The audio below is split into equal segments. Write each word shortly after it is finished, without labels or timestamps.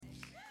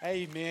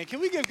Amen.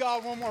 Can we give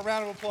God one more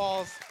round of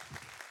applause?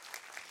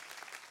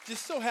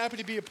 Just so happy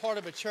to be a part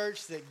of a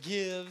church that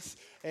gives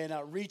and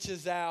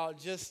reaches out,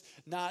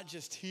 not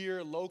just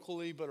here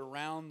locally, but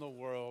around the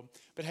world.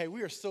 But hey,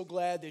 we are so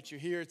glad that you're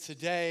here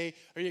today.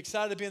 Are you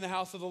excited to be in the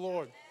house of the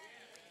Lord?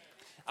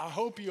 I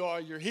hope you are.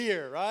 You're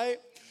here, right?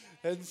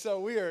 And so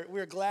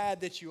we're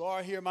glad that you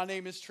are here. My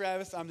name is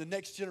Travis. I'm the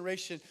next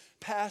generation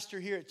pastor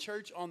here at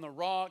Church on the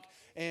Rock,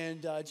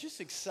 and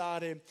just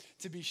excited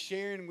to be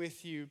sharing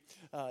with you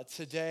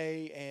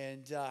today.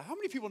 And how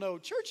many people know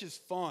church is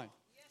fun?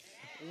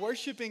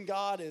 Worshiping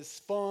God is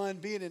fun.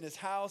 Being in His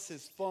house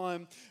is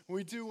fun.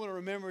 We do want to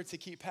remember to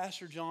keep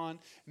Pastor John,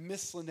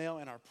 Miss Linnell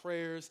in our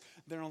prayers.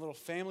 They're on a little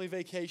family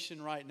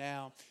vacation right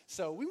now.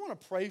 So we want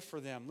to pray for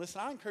them.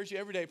 Listen, I encourage you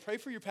every day, pray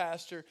for your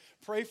pastor,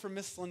 pray for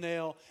Miss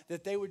Linnell,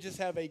 that they would just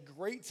have a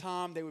great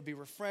time. They would be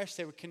refreshed.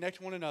 They would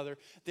connect one another.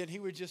 That he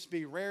would just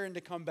be raring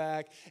to come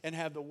back and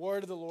have the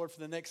word of the Lord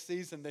for the next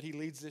season that he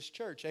leads this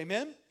church.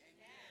 Amen?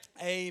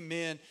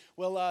 Amen.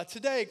 Well,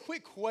 today,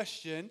 quick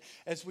question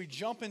as we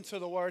jump into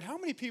the Word. How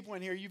many people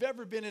in here, you've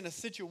ever been in a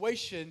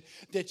situation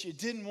that you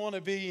didn't want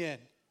to be in?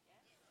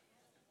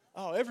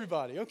 Oh,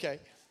 everybody. Okay.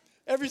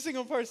 Every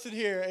single person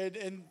here,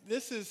 and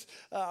this is,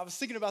 I was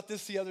thinking about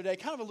this the other day,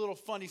 kind of a little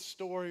funny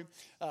story.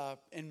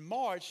 In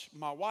March,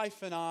 my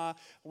wife and I,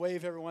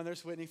 wave everyone,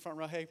 there's Whitney, front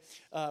row, hey.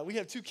 We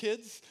have two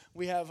kids.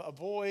 We have a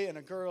boy and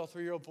a girl, a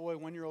 3-year-old boy,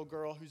 1-year-old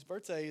girl, whose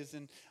birthday is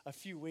in a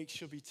few weeks.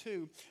 She'll be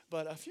 2.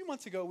 But a few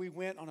months ago, we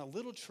went on a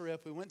little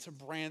trip. We went to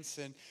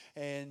Branson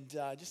and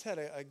just had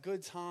a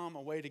good time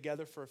away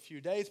together for a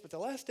few days. But the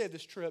last day of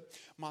this trip,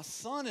 my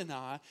son and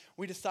I,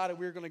 we decided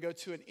we were going to go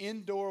to an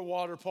indoor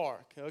water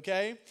park,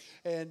 okay?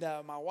 And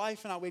my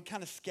wife and I, we'd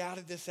kind of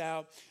scouted this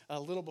out a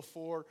little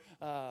before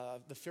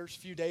the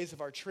first few days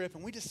of our trip.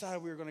 And we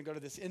decided we were going to go to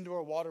this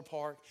indoor water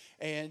park.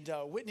 And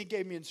Whitney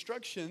gave me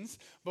instructions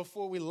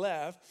before we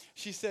left.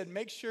 She said,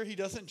 make sure he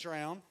doesn't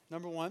drown,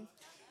 number one.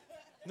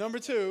 Number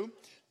 2,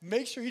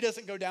 make sure he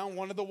doesn't go down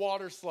one of the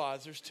water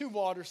slides. There's 2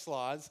 water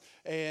slides.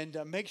 And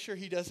make sure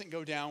he doesn't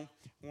go down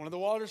one of the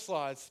water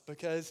slides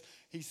because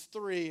he's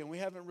 3 and we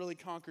haven't really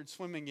conquered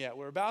swimming yet.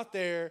 We're about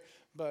there,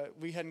 but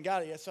we hadn't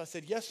got it yet. So I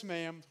said, yes,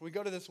 ma'am. We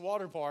go to this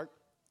water park,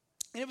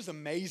 and it was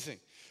amazing.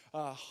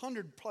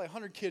 Probably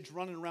 100 kids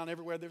running around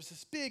everywhere. There was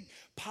this big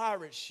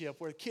pirate ship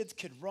where kids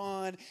could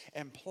run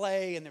and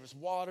play, and there was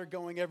water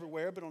going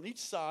everywhere. But on each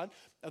side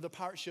of the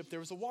pirate ship, there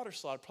was a water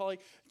slide, probably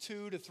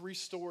 2 to 3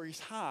 stories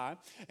high.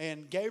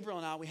 And Gabriel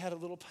and I, we had a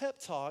little pep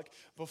talk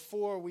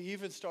before we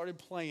even started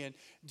playing.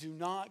 Do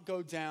not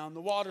go down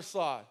the water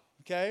slide,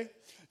 okay?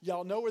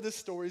 Y'all know where this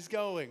story's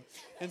going.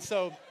 And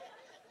so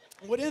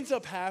what ends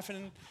up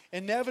happening,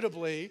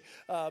 inevitably,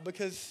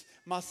 because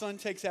my son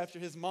takes after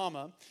his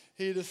mama,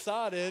 he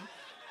decided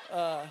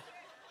that,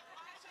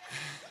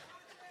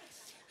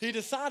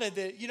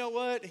 you know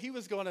what, he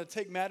was going to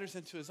take matters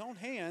into his own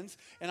hands,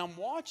 and I'm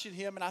watching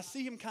him, and I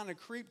see him kind of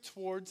creep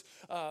towards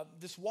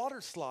this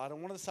water slide.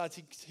 On one of the sides,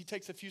 he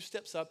takes a few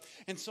steps up,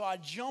 and so I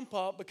jump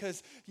up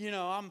because, you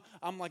know,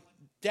 I'm like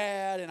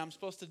dad, and I'm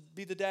supposed to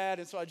be the dad,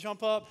 and so I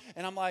jump up,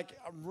 and I'm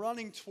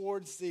running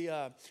towards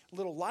the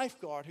little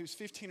lifeguard who's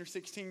 15 or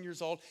 16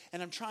 years old,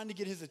 and I'm trying to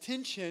get his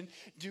attention.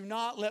 Do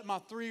not let my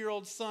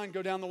 3-year-old son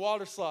go down the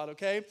water slide,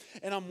 okay?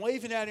 And I'm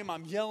waving at him,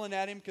 I'm yelling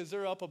at him because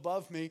they're up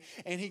above me,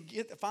 and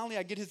finally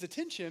I get his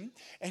attention,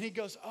 and he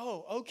goes,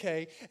 oh,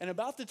 okay. And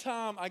about the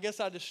time I guess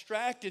I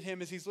distracted him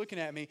as he's looking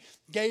at me,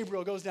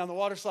 Gabriel goes down the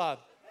water slide.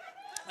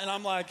 And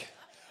I'm like,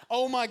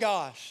 oh my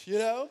gosh, you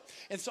know?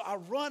 And so I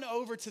run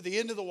over to the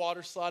end of the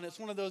water slide. And it's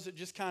one of those that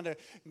just kind of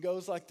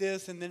goes like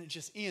this, and then it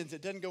just ends.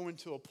 It doesn't go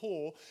into a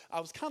pool. I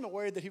was kind of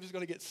worried that he was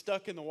going to get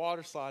stuck in the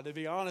water slide, to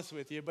be honest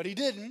with you, but he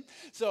didn't.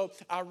 So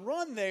I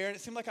run there, and it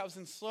seemed like I was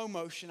in slow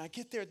motion. I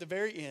get there at the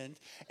very end,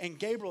 and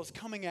Gabriel is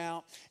coming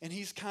out, and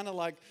he's kind of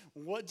like,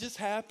 what just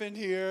happened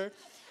here?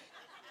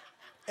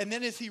 And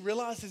then as he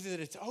realizes that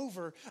it's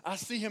over, I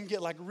see him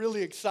get like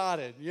really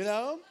excited, you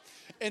know?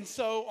 And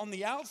so on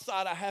the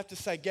outside, I have to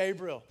say,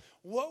 Gabriel,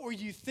 what were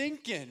you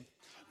thinking?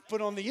 But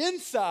on the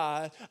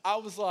inside, I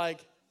was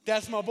like,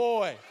 that's my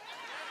boy.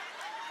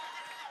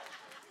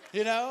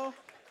 You know?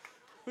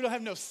 We don't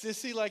have no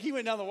sissy. Like, he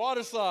went down the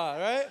water slide,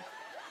 right?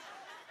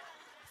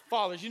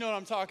 Fathers, you know what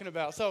I'm talking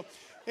about. So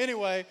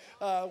anyway,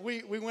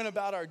 we went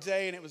about our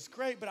day, and it was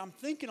great. But I'm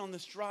thinking on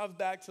this drive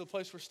back to the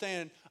place we're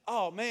staying,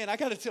 oh, man, I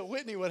got to tell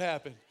Whitney what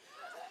happened.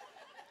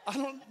 I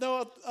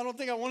don't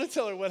think I want to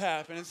tell her what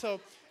happened. And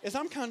so as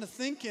I'm kind of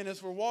thinking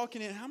as we're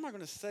walking in, how am I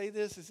going to say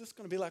this? Is this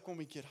going to be like when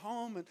we get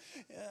home? And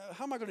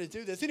how am I going to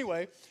do this?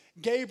 Anyway,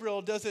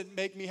 Gabriel doesn't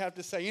make me have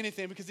to say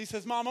anything because he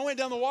says, Mom, I went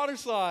down the water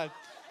slide.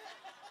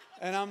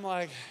 And I'm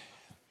like,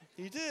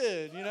 he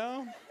did, you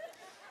know?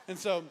 And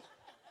so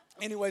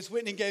anyways,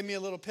 Whitney gave me a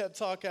little pep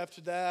talk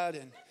after that,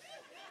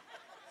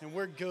 and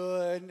we're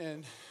good.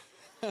 And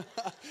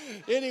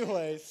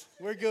Anyways,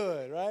 we're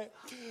good, right?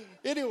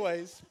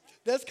 Anyways,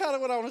 that's kind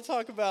of what I want to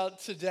talk about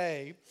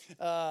today.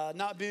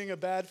 Not being a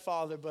bad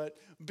father, but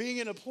being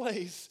in a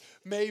place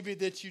maybe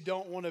that you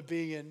don't want to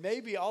be in.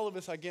 Maybe all of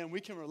us, again,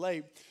 we can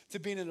relate to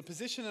being in a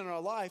position in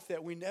our life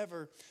that we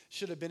never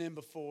should have been in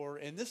before.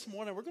 And this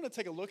morning, we're going to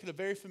take a look at a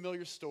very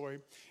familiar story.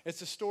 It's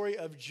the story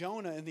of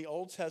Jonah in the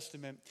Old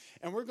Testament.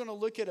 And we're going to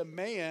look at a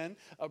man,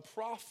 a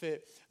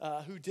prophet,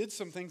 who did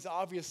some things,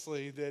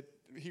 obviously, that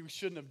he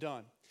shouldn't have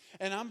done.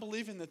 And I'm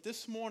believing that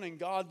this morning,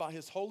 God, by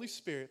his Holy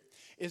Spirit,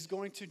 is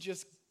going to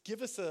just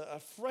give us a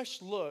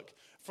fresh look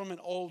from an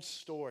old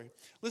story.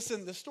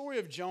 Listen, the story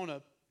of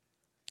Jonah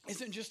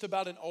isn't just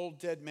about an old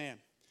dead man.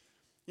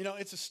 You know,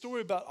 it's a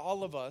story about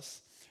all of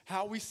us,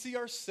 how we see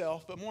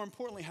ourselves, but more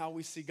importantly, how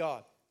we see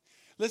God.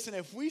 Listen,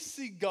 if we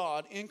see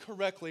God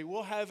incorrectly,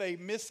 we'll have a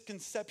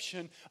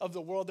misconception of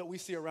the world that we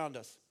see around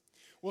us.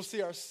 We'll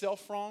see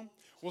ourselves wrong.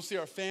 We'll see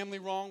our family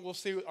wrong. We'll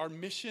see our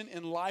mission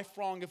in life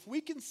wrong. If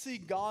we can see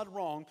God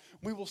wrong,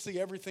 we will see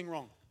everything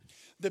wrong.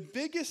 The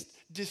biggest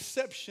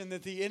deception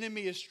that the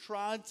enemy has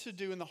tried to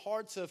do in the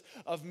hearts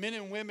of men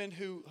and women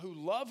who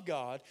love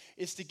God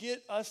is to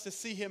get us to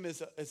see him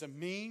as a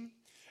mean,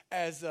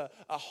 as a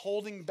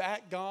holding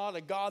back God,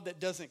 a God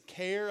that doesn't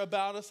care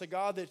about us, a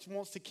God that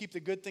wants to keep the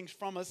good things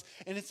from us,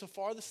 and it's the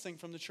farthest thing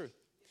from the truth.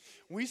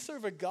 We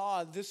serve a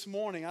God this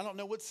morning, I don't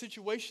know what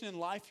situation in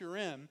life you're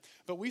in,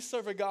 but we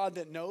serve a God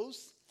that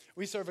knows,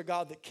 we serve a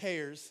God that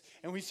cares,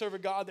 and we serve a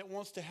God that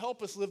wants to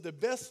help us live the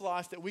best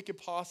life that we could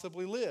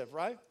possibly live,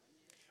 right?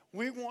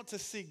 We want to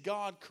see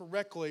God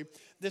correctly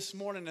this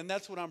morning, and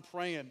that's what I'm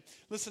praying.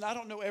 Listen, I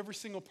don't know every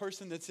single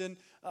person that's in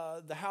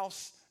the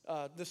house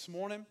this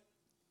morning.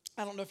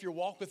 I don't know if your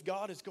walk with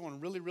God is going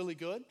really, really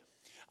good.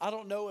 I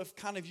don't know if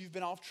kind of you've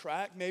been off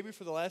track maybe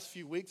for the last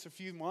few weeks or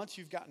few months.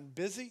 You've gotten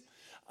busy.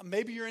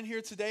 Maybe you're in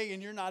here today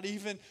and you're not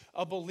even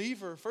a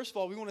believer. First of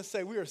all, we want to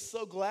say we are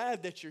so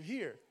glad that you're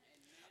here.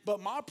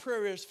 But my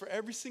prayer is for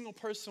every single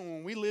person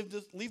when we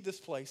leave this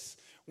place,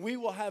 we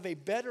will have a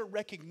better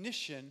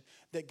recognition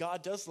that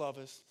God does love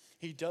us,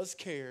 he does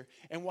care,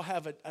 and we'll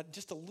have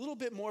just a little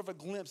bit more of a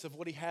glimpse of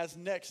what he has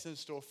next in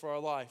store for our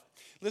life.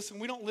 Listen,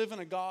 we don't live in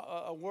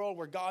a world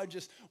where God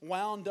just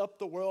wound up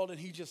the world and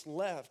he just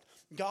left.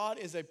 God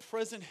is a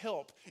present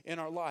help in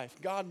our life.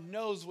 God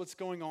knows what's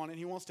going on, and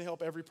he wants to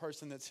help every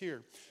person that's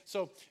here.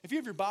 So if you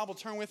have your Bible,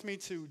 turn with me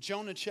to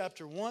Jonah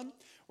chapter 1.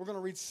 We're going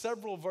to read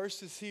several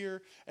verses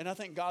here, and I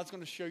think God's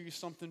going to show you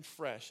something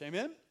fresh.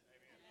 Amen? Amen.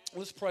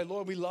 Let's pray.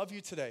 Lord, we love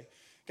you today.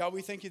 God,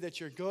 we thank you that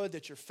you're good,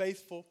 that you're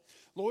faithful.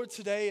 Lord,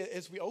 today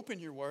as we open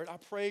your word, I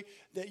pray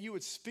that you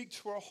would speak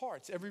to our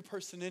hearts, every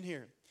person in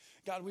here.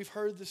 God, we've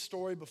heard this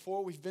story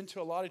before. We've been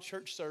to a lot of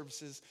church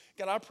services.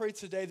 God, I pray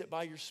today that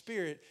by your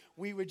Spirit,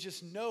 we would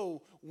just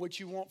know what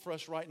you want for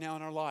us right now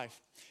in our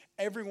life.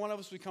 Every one of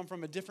us, we come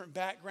from a different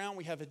background.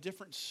 We have a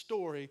different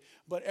story,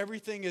 but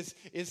everything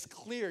is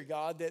clear,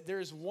 God, that there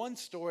is one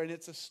story, and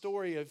it's a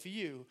story of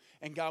you.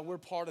 And God, we're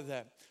part of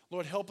that.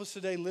 Lord, help us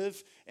today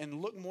live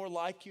and look more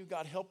like you.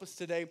 God, help us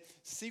today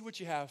see what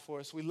you have for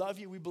us. We love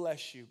you. We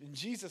bless you. In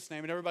Jesus'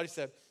 name. And everybody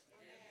said,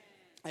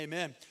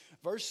 Amen.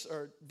 Verse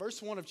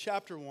 1 of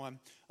chapter 1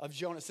 of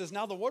Jonah says,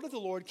 Now the word of the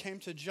Lord came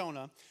to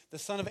Jonah, the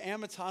son of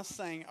Amittai,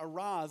 saying,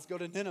 Arise, go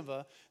to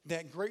Nineveh,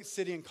 that great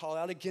city, and call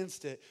out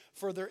against it,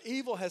 for their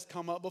evil has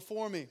come up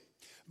before me.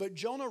 But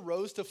Jonah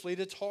rose to flee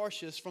to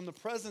Tarshish from the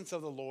presence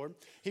of the Lord.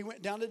 He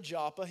went down to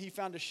Joppa. He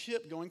found a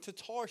ship going to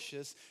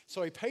Tarshish.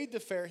 So he paid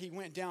the fare. He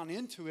went down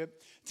into it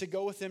to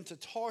go with them to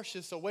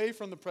Tarshish, away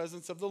from the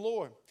presence of the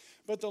Lord.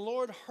 But the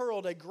Lord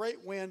hurled a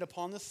great wind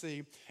upon the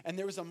sea, and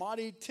there was a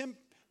mighty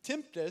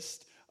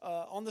tempest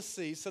on the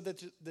sea, so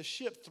that the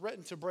ship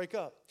threatened to break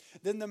up.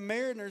 Then the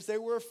mariners, they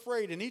were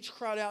afraid, and each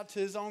cried out to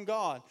his own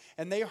God.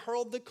 And they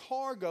hurled the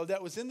cargo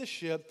that was in the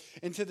ship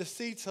into the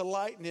sea to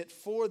lighten it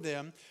for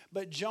them.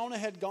 But Jonah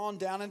had gone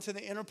down into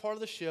the inner part of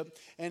the ship,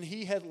 and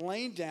he had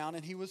lain down,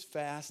 and he was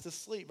fast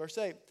asleep. Verse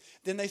 8,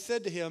 Then they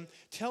said to him,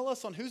 Tell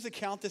us on whose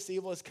account this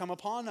evil has come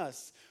upon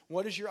us.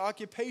 What is your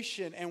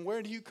occupation, and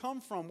where do you come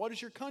from? What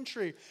is your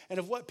country, and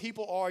of what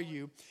people are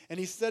you? And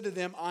he said to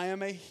them, I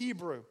am a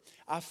Hebrew.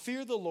 I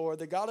fear the Lord,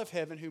 the God of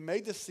heaven, who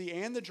made the sea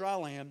and the dry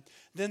land.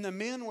 Then the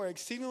men were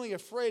exceedingly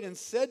afraid and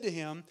said to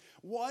him,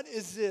 What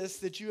is this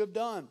that you have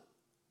done?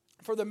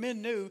 For the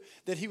men knew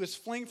that he was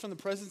fleeing from the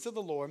presence of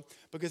the Lord,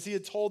 because he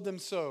had told them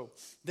so.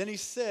 Then he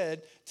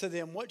said to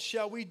them, What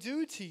shall we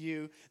do to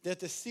you that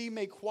the sea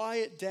may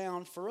quiet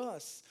down for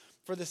us?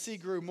 For the sea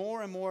grew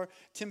more and more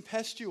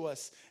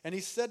tempestuous. And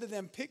he said to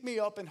them, Pick me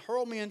up and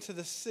hurl me into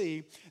the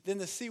sea. Then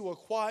the sea will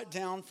quiet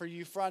down for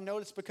you. For I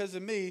noticed because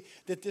of me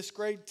that this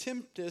great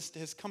tempest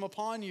has come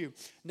upon you.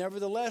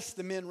 Nevertheless,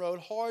 the men rowed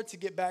hard to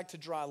get back to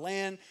dry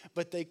land,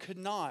 but they could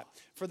not.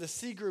 For the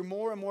sea grew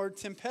more and more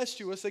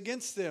tempestuous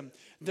against them.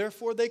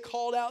 Therefore they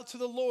called out to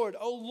the Lord,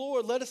 O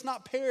Lord, let us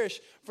not perish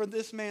for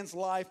this man's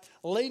life.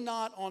 Lay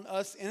not on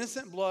us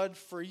innocent blood,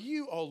 for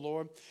you, O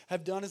Lord,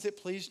 have done as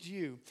it pleased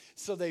you.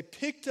 So they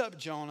picked up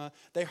Jonah,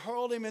 they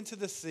hurled him into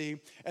the sea,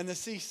 and the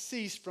sea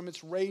ceased from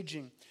its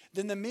raging.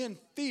 Then the men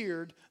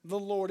feared the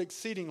Lord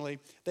exceedingly.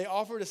 They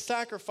offered a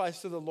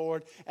sacrifice to the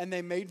Lord, and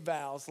they made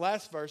vows.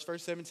 Last verse,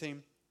 verse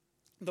 17.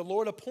 The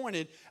Lord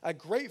appointed a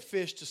great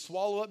fish to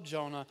swallow up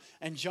Jonah,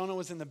 and Jonah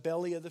was in the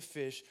belly of the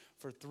fish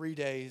for 3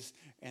 days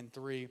and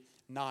 3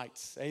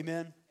 nights.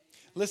 Amen.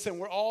 Listen,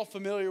 we're all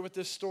familiar with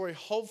this story,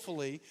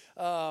 hopefully.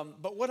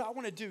 But what I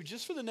want to do,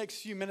 just for the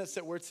next few minutes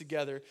that we're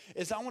together,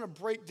 is I want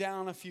to break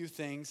down a few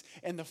things.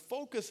 And the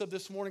focus of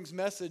this morning's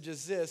message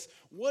is this: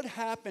 what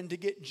happened to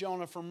get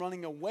Jonah from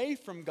running away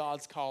from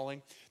God's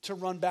calling to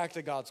run back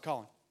to God's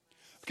calling?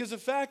 Because the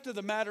fact of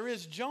the matter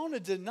is, Jonah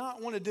did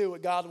not want to do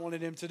what God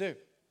wanted him to do.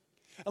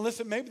 And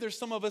listen, maybe there's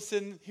some of us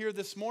in here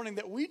this morning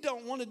that we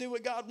don't want to do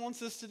what God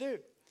wants us to do.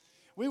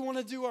 We want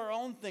to do our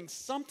own thing.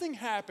 Something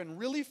happened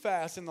really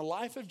fast in the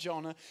life of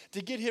Jonah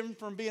to get him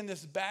from being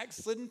this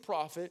backslidden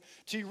prophet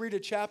to, you read a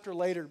chapter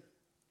later,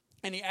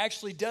 and he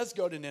actually does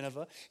go to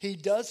Nineveh. He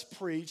does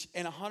preach,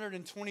 and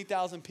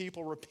 120,000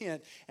 people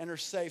repent and are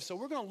saved. So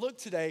we're going to look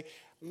today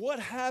what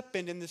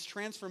happened in this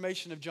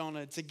transformation of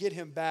Jonah to get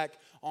him back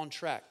on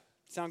track.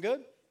 Sound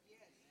good?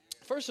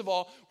 First of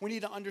all, we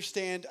need to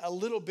understand a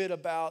little bit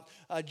about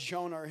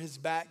Jonah or his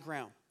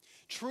background.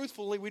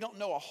 Truthfully, we don't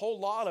know a whole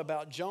lot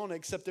about Jonah,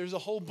 except there's a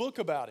whole book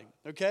about him,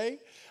 okay?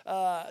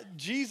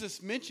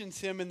 Jesus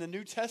mentions him in the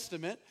New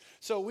Testament,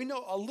 so we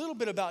know a little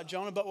bit about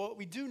Jonah, but what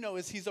we do know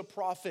is he's a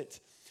prophet.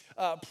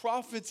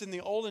 Prophets in the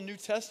Old and New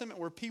Testament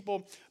were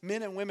people,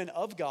 men and women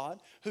of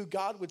God, who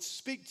God would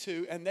speak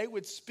to, and they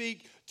would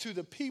speak to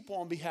the people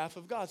on behalf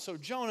of God. So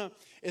Jonah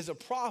is a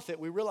prophet.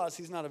 We realize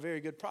he's not a very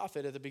good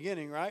prophet at the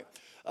beginning, right?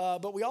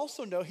 But we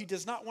also know he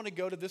does not want to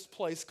go to this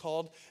place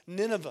called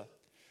Nineveh.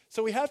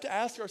 So we have to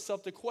ask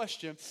ourselves the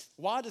question,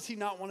 why does he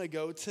not want to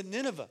go to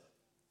Nineveh?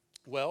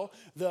 Well,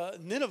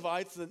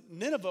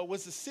 Nineveh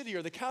was the city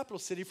or the capital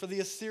city for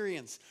the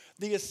Assyrians.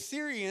 The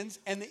Assyrians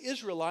and the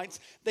Israelites,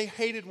 they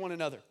hated one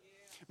another.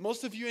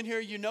 Most of you in here,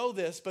 you know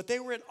this, but they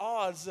were at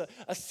odds.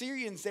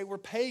 Assyrians, they were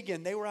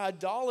pagan, they were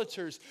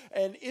idolaters,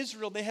 and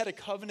Israel, they had a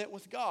covenant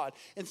with God.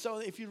 And so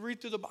if you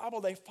read through the Bible,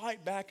 they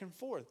fight back and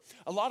forth.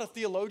 A lot of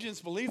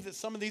theologians believe that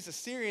some of these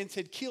Assyrians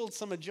had killed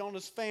some of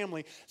Jonah's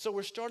family. So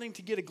we're starting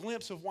to get a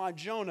glimpse of why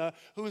Jonah,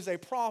 who is a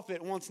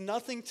prophet, wants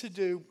nothing to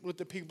do with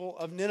the people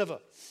of Nineveh.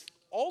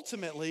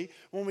 Ultimately,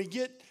 when we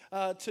get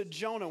to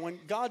Jonah, when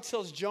God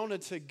tells Jonah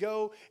to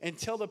go and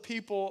tell the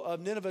people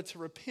of Nineveh to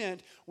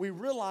repent, we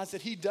realize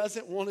that he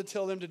doesn't want to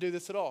tell them to do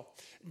this at all.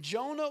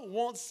 Jonah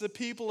wants the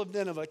people of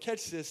Nineveh,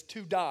 catch this,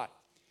 to die.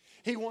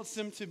 He wants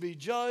them to be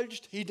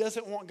judged. He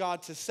doesn't want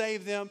God to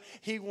save them.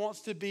 He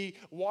wants to be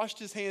washed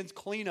his hands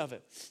clean of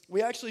it.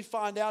 We actually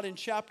find out in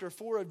chapter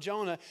 4 of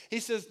Jonah, he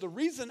says, the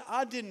reason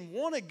I didn't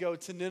want to go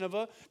to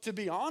Nineveh, to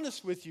be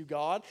honest with you,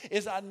 God,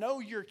 is I know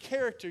your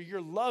character,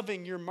 you're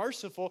loving, you're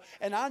merciful,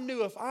 and I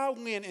knew if I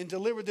went and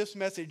delivered this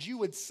message, you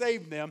would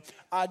save them.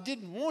 I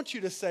didn't want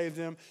you to save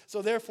them,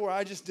 so therefore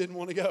I just didn't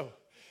want to go.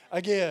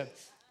 Again,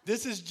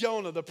 this is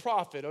Jonah, the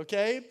prophet,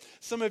 okay?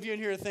 Some of you in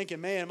here are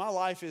thinking, man, my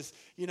life is,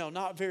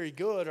 not very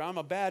good, or I'm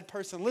a bad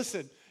person.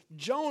 Listen,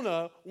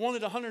 Jonah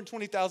wanted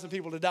 120,000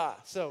 people to die.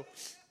 So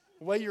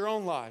weigh your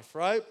own life,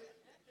 right?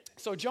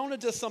 So Jonah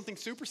does something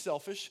super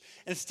selfish.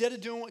 Instead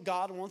of doing what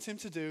God wants him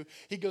to do,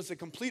 he goes the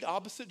complete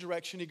opposite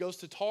direction. He goes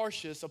to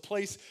Tarshish, a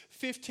place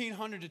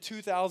 1,500 to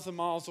 2,000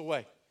 miles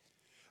away.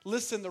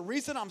 Listen, the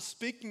reason I'm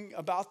speaking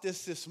about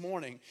this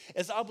morning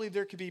is I believe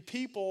there could be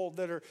people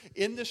that are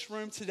in this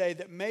room today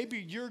that maybe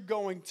you're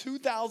going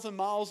 2,000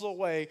 miles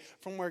away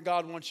from where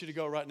God wants you to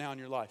go right now in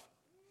your life.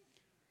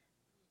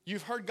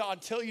 You've heard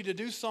God tell you to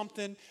do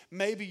something.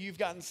 Maybe you've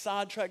gotten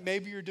sidetracked.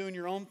 Maybe you're doing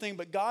your own thing.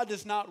 But God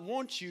does not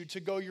want you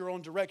to go your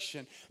own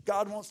direction.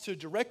 God wants to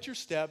direct your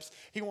steps.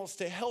 He wants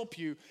to help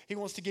you. He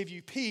wants to give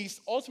you peace.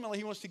 Ultimately,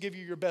 he wants to give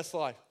you your best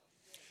life.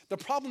 The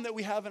problem that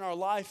we have in our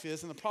life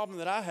is, and the problem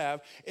that I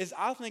have, is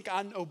I think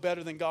I know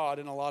better than God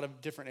in a lot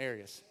of different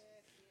areas.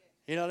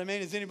 You know what I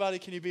mean?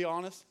 Can you be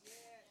honest?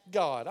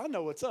 God, I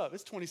know what's up.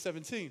 It's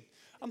 2017.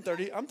 I'm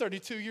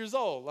 32 years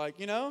old.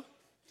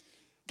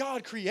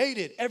 God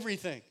created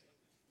everything.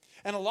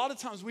 And a lot of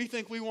times we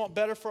think we want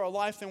better for our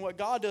life than what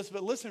God does.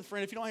 But listen,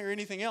 friend, if you don't hear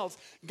anything else,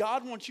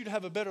 God wants you to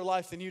have a better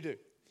life than you do.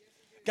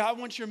 God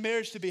wants your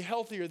marriage to be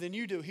healthier than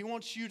you do. He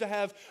wants you to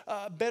have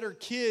better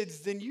kids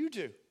than you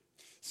do.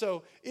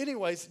 So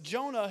anyways,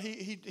 Jonah,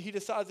 he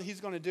decides that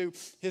he's going to do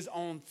his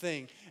own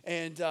thing.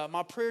 And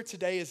my prayer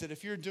today is that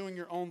if you're doing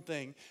your own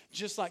thing,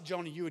 just like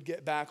Jonah, you would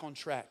get back on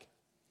track.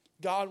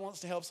 God wants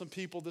to help some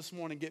people this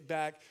morning get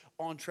back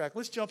on track.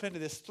 Let's jump into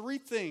this. 3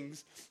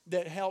 things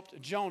that helped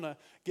Jonah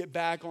get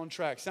back on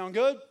track. Sound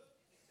good?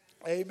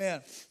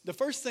 Amen. The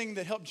first thing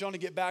that helped Jonah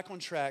get back on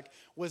track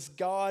was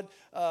the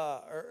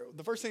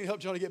first thing that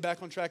helped Jonah get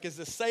back on track is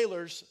the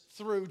sailors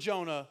threw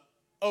Jonah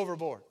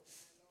overboard.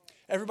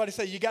 Everybody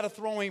say, you got to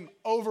throw him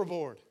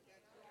overboard.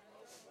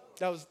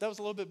 That was a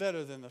little bit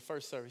better than the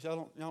first service.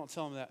 Y'all don't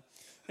tell him that.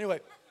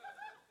 Anyway,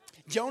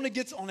 Jonah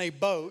gets on a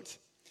boat.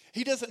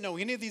 He doesn't know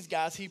any of these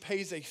guys. He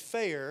pays a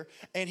fare,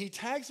 and he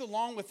tags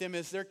along with them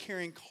as they're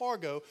carrying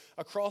cargo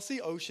across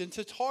the ocean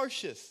to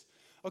Tarshish.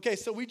 Okay,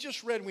 so we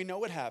just read, we know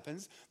what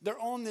happens. They're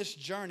on this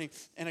journey,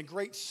 and a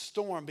great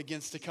storm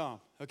begins to come,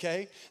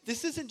 okay?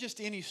 This isn't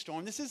just any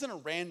storm. This isn't a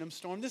random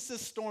storm. This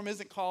storm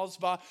isn't caused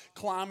by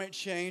climate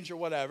change or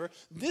whatever.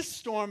 This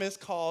storm is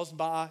caused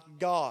by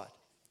God.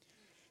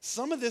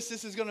 Some of this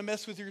is going to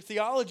mess with your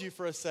theology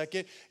for a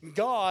second.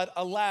 God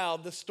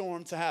allowed the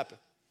storm to happen.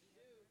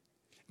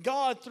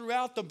 God,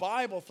 throughout the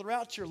Bible,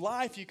 throughout your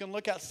life, you can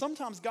look at,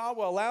 sometimes God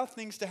will allow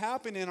things to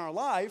happen in our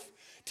life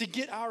to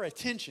get our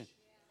attention.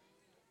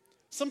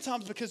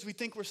 Sometimes because we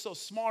think we're so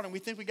smart and we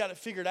think we got it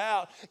figured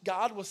out,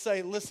 God will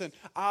say, listen,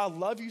 I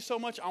love you so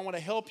much. I want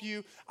to help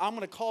you. I'm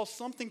going to cause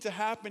something to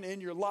happen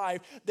in your life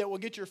that will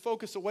get your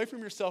focus away from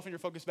yourself and your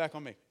focus back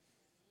on me.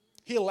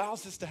 He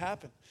allows this to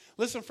happen.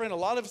 Listen, friend, a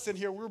lot of us in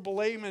here, we're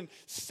blaming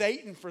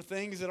Satan for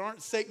things that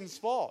aren't Satan's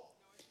fault.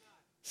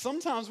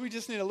 Sometimes we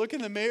just need to look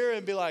in the mirror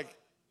and be like,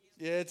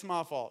 yeah, it's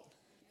my fault.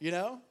 You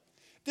know?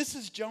 This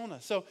is Jonah.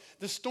 So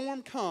the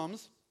storm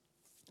comes,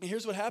 and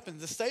here's what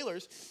happens. The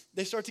sailors,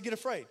 they start to get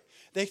afraid.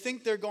 They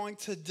think they're going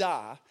to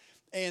die,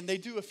 and they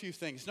do a few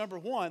things. Number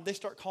one, they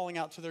start calling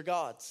out to their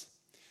gods.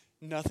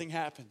 Nothing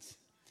happens.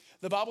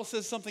 The Bible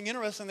says something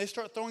interesting. They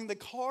start throwing the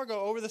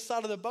cargo over the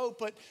side of the boat,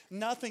 but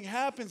nothing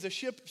happens. The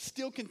ship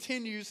still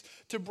continues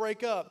to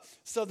break up.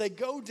 So they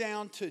go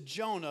down to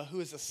Jonah, who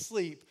is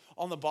asleep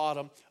on the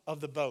bottom of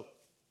the boat.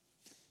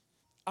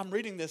 I'm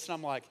reading this, and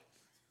I'm like,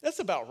 that's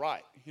about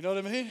right. You know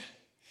what I mean?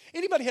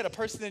 Anybody had a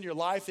person in your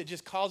life that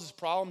just causes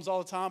problems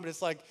all the time, and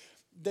it's like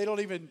they don't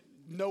even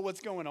know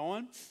what's going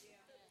on?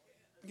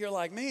 You're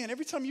like, man,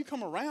 every time you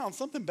come around,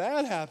 something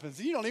bad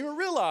happens. You don't even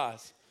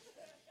realize.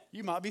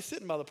 You might be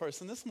sitting by the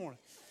person this morning.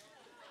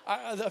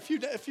 A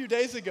few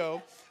days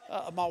ago,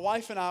 my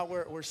wife and I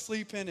were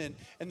sleeping, and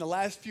in the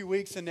last few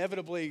weeks,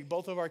 inevitably,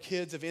 both of our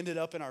kids have ended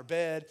up in our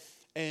bed.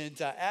 And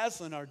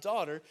Aslan, our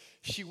daughter,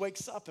 she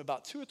wakes up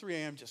about 2 or 3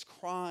 a.m. just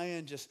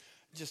crying, just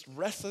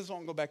restless,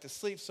 won't go back to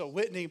sleep. So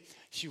Whitney,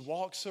 she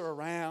walks her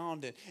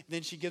around, and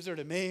then she gives her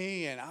to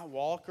me, and I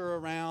walk her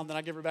around. Then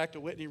I give her back to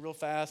Whitney real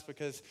fast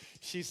because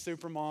she's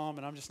super mom,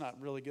 and I'm just not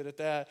really good at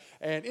that.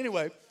 And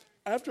anyway,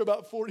 after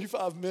about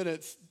 45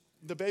 minutes,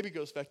 the baby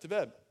goes back to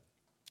bed.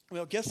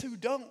 Well, guess who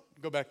don't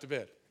go back to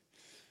bed?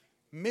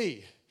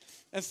 Me.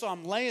 And so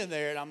I'm laying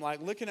there, and I'm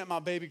like looking at my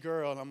baby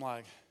girl, and I'm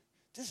like,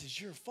 this is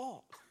your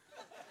fault.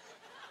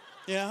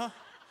 You know?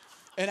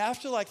 And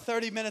after like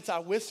 30 minutes, I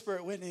whisper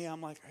at Whitney,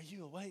 I'm like, are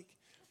you awake?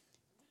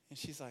 And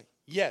she's like,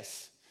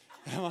 yes.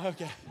 And I'm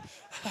like, okay.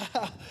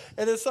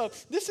 And then so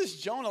this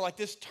is Jonah, like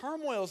this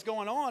turmoil is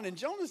going on, and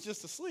Jonah's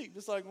just asleep.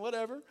 Just like,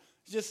 whatever,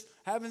 just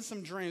having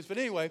some dreams. But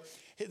anyway,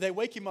 they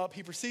wake him up.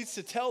 He proceeds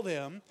to tell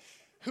them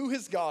who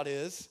his God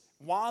is,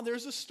 why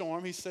there's a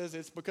storm. He says,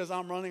 it's because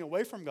I'm running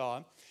away from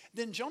God.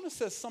 Then Jonah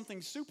says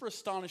something super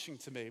astonishing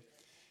to me.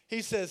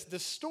 He says, the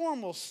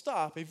storm will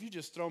stop if you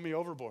just throw me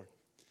overboard.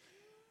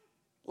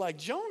 Like,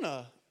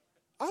 Jonah,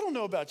 I don't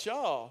know about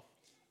y'all,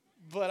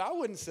 but I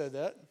wouldn't say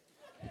that.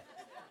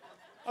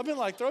 I've been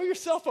like, throw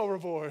yourself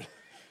overboard.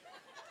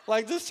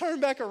 Like, just turn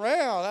back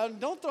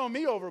around. Don't throw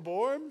me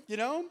overboard, you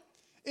know?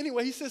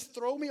 Anyway, he says,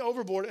 throw me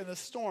overboard and the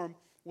storm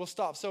will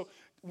stop. So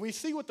we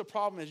see what the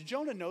problem is.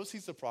 Jonah knows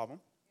he's the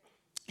problem.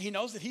 He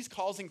knows that he's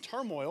causing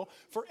turmoil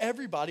for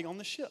everybody on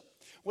the ship.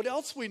 What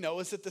else we know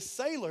is that the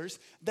sailors,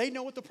 they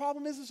know what the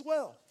problem is as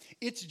well.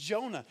 It's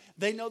Jonah.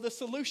 They know the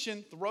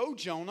solution, throw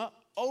Jonah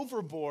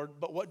overboard,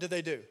 but what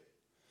do?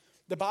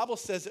 The Bible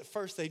says at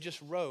first they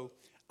just row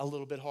a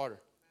little bit harder.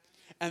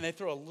 And they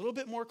throw a little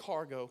bit more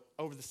cargo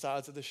over the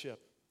sides of the ship.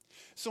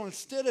 So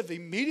instead of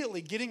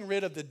immediately getting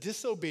rid of the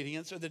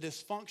disobedience or the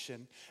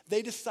dysfunction,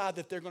 they decide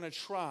that they're going to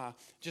try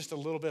just a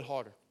little bit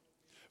harder.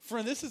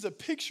 Friend, this is a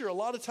picture a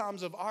lot of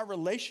times of our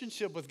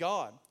relationship with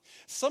God.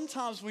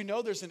 Sometimes we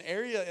know there's an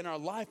area in our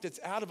life that's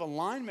out of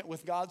alignment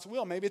with God's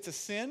will. Maybe it's a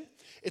sin,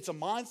 it's a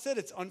mindset,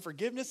 it's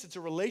unforgiveness, it's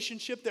a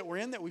relationship that we're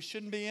in that we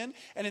shouldn't be in.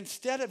 And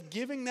instead of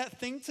giving that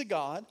thing to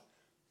God,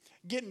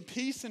 getting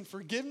peace and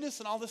forgiveness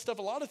and all this stuff,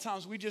 a lot of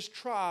times we just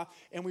try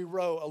and we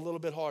row a little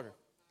bit harder.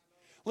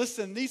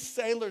 Listen, these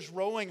sailors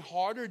rowing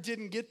harder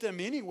didn't get them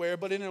anywhere,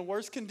 but in a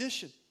worse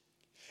condition.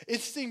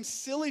 It seems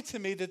silly to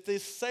me that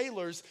these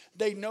sailors,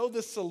 they know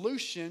the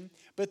solution,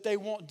 but they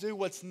won't do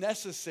what's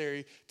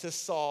necessary to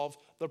solve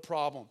the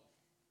problem.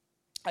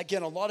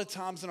 Again, a lot of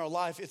times in our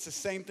life, it's the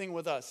same thing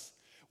with us.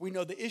 We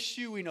know the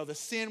issue, we know the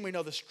sin, we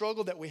know the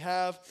struggle that we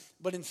have,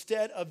 but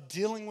instead of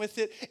dealing with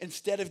it,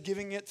 instead of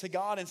giving it to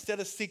God,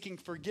 instead of seeking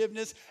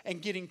forgiveness and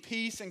getting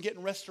peace and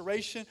getting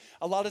restoration,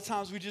 a lot of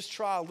times we just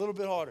try a little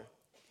bit harder.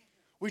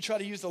 We try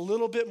to use a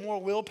little bit more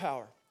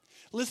willpower.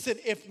 Listen,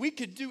 if we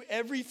could do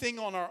everything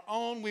on our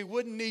own, we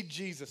wouldn't need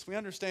Jesus. We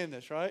understand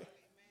this, right?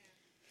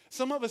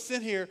 Some of us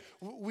in here,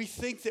 we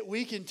think that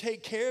we can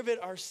take care of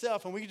it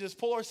ourselves and we can just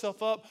pull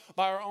ourselves up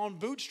by our own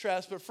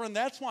bootstraps. But friend,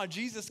 that's why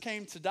Jesus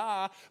came to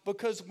die,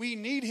 because we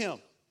need him.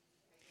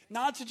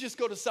 Not to just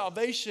go to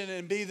salvation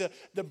and be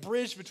the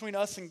bridge between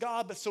us and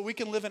God, but so we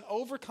can live an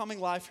overcoming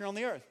life here on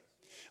the earth.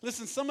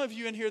 Listen, some of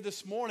you in here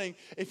this morning,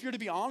 if you're to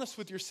be honest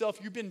with yourself,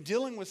 you've been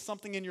dealing with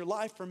something in your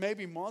life for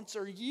maybe months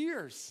or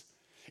years.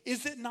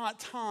 Is it not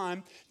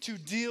time to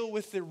deal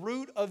with the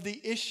root of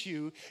the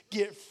issue,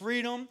 get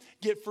freedom,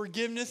 get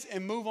forgiveness,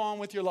 and move on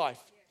with your life?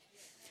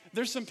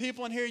 There's some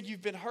people in here,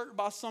 you've been hurt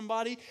by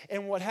somebody,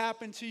 and what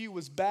happened to you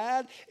was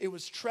bad. It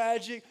was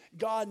tragic.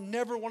 God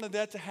never wanted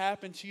that to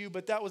happen to you,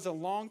 but that was a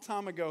long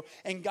time ago.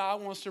 And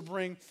God wants to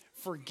bring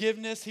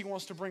forgiveness. He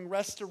wants to bring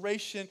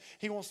restoration.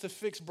 He wants to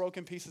fix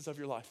broken pieces of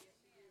your life.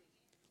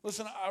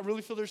 Listen, I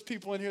really feel there's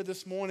people in here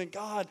this morning.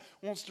 God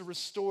wants to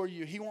restore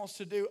you. He wants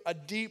to do a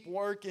deep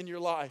work in your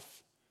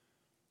life.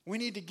 We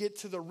need to get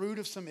to the root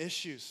of some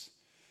issues.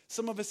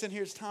 Some of us in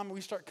here, it's time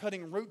we start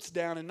cutting roots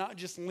down and not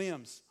just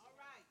limbs.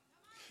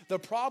 The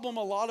problem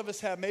a lot of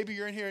us have, maybe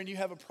you're in here and you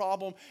have a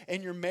problem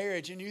in your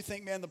marriage and you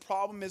think, man, the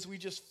problem is we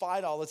just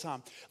fight all the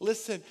time.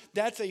 Listen,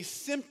 that's a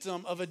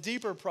symptom of a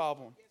deeper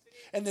problem.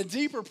 And the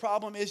deeper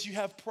problem is you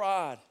have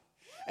pride.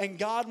 And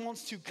God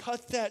wants to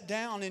cut that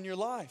down in your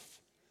life.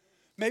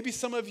 Maybe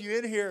some of you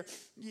in here,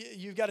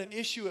 you've got an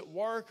issue at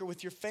work or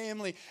with your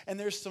family, and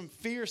there's some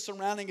fear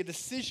surrounding a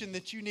decision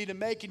that you need to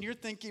make, and you're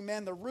thinking,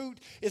 man, the root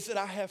is that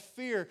I have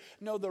fear.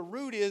 No, the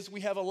root is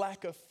we have a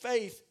lack of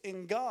faith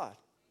in God.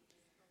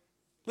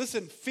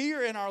 Listen,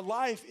 fear in our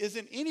life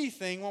isn't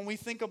anything when we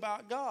think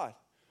about God.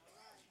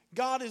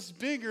 God is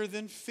bigger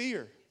than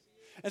fear.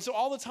 And so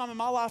all the time in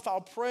my life,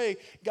 I'll pray,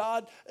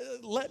 God,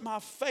 let my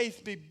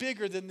faith be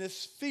bigger than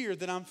this fear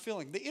that I'm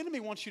feeling. The enemy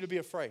wants you to be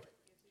afraid.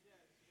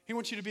 He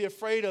wants you to be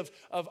afraid of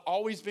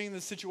always being in the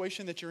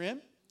situation that you're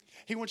in.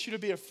 He wants you to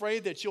be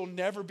afraid that you'll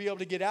never be able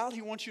to get out.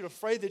 He wants you to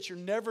afraid that you're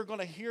never going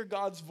to hear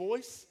God's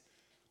voice.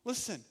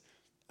 Listen,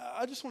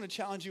 I just want to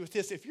challenge you with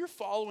this. If you're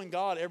following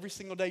God every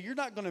single day, you're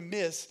not going to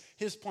miss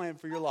his plan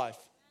for your life.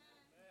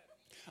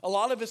 A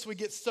lot of us, we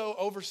get so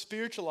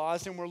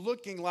over-spiritualized and we're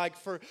looking like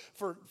for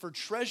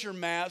treasure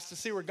maps to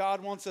see where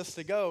God wants us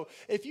to go.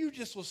 If you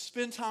just will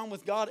spend time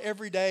with God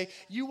every day,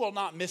 you will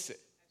not miss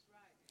it.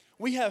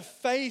 We have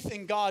faith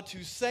in God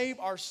to save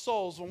our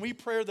souls. When we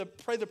pray the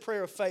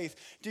prayer of faith,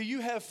 do you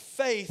have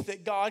faith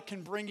that God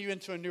can bring you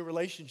into a new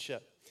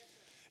relationship?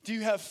 Do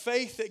you have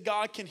faith that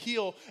God can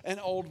heal an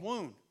old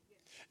wound?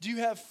 Do you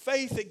have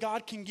faith that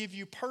God can give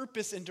you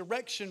purpose and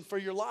direction for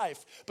your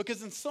life?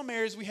 Because in some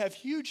areas we have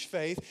huge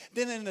faith.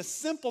 Then in the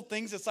simple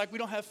things, it's like we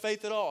don't have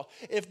faith at all.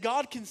 If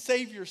God can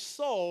save your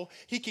soul,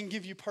 he can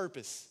give you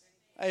purpose.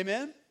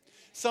 Amen?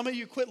 Some of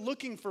you quit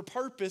looking for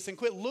purpose and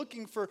quit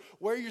looking for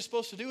where you're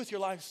supposed to do with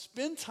your life.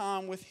 Spend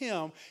time with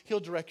him.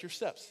 He'll direct your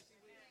steps.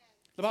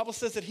 The Bible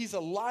says that he's a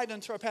light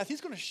unto our path.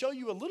 He's going to show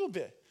you a little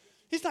bit.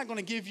 He's not going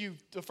to give you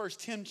the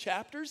first 10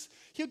 chapters.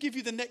 He'll give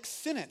you the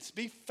next sentence.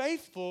 Be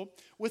faithful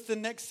with the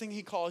next thing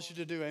he calls you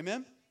to do.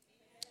 Amen?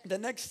 The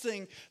next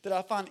thing that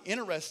I find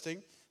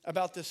interesting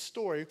about this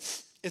story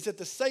is that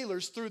the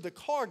sailors threw the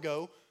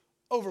cargo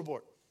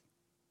overboard.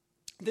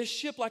 This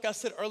ship, like I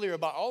said earlier,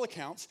 by all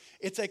accounts,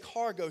 it's a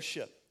cargo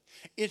ship.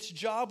 Its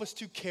job was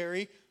to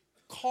carry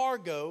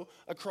cargo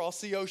across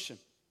the ocean.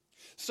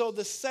 So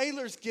the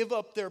sailors give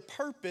up their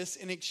purpose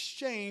in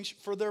exchange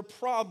for their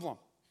problem.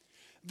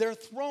 They're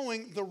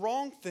throwing the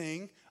wrong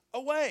thing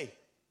away.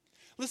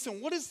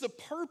 Listen, what is the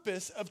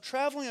purpose of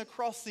traveling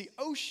across the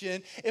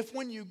ocean if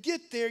when you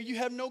get there you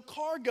have no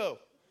cargo?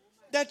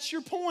 That's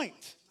your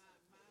point.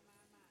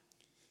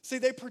 See,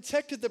 they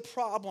protected the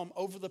problem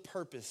over the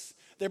purpose.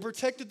 They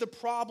protected the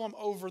problem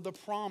over the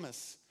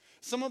promise.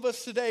 Some of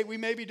us today, we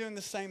may be doing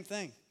the same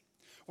thing.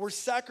 We're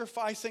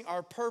sacrificing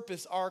our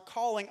purpose, our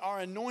calling, our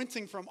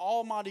anointing from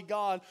Almighty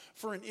God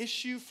for an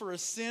issue, for a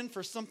sin,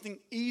 for something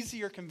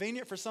easy or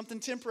convenient, for something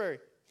temporary.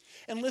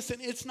 And listen,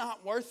 it's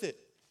not worth it.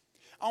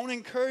 I want to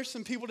encourage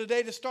some people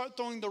today to start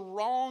throwing the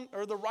wrong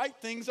or the right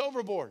things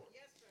overboard.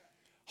 Yes, sir.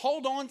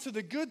 Hold on to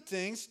the good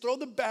things, throw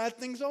the bad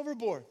things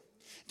overboard.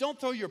 Don't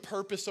throw your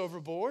purpose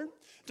overboard.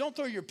 Don't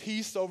throw your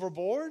peace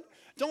overboard.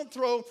 Don't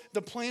throw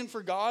the plan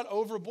for God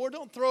overboard.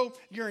 Don't throw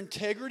your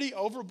integrity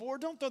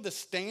overboard. Don't throw the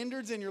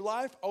standards in your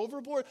life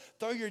overboard.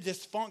 Throw your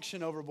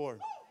dysfunction overboard.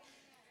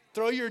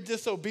 Throw your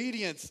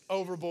disobedience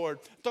overboard.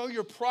 Throw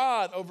your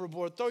pride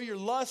overboard. Throw your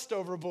lust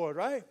overboard,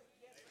 right?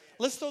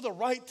 Let's throw the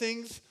right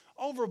things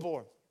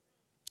overboard.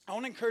 I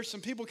want to encourage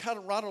some people kind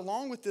of right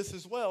along with this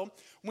as well.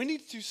 We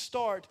need to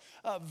start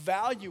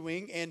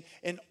valuing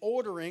and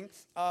ordering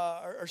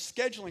or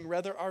scheduling,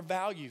 rather, our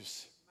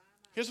values.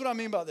 Here's what I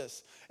mean by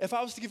this. If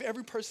I was to give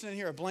every person in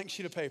here a blank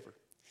sheet of paper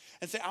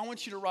and say, I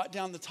want you to write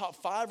down the top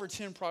 5 or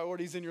 10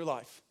 priorities in your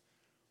life.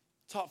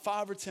 Top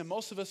 5 or 10.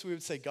 Most of us, we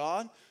would say,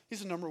 God,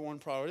 he's the number one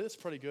priority. That's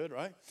pretty good,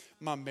 right?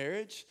 My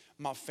marriage,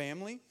 my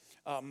family,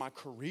 my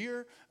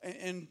career,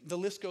 and the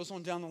list goes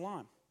on down the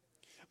line.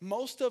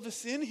 Most of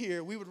us in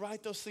here, we would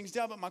write those things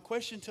down. But my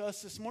question to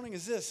us this morning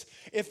is this.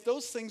 If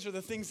those things are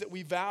the things that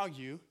we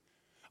value,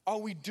 are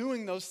we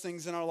doing those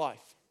things in our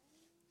life?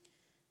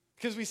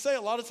 Because we say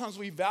a lot of times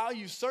we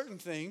value certain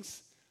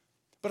things,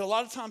 but a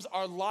lot of times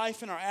our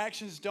life and our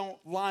actions don't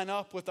line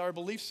up with our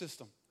belief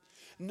system.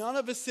 None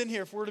of us in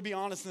here, if we're to be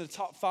honest, in the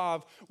top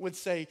 5 would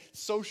say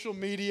social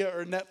media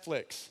or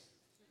Netflix.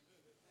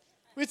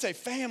 We'd say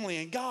family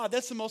and God,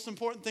 that's the most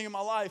important thing in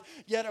my life.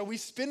 Yet are we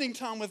spending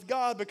time with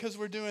God because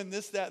we're doing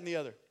this, that, and the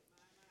other?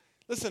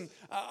 Listen,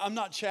 I'm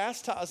not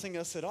chastising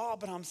us at all,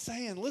 but I'm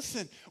saying,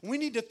 listen, we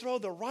need to throw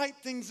the right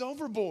things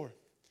overboard.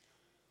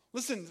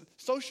 Listen,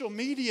 social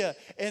media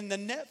and the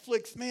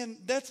Netflix, man,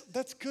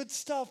 that's good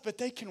stuff, but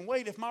they can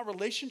wait. If my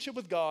relationship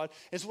with God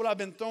is what I've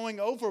been throwing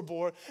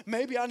overboard,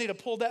 maybe I need to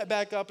pull that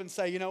back up and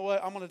say, you know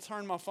what, I'm going to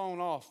turn my phone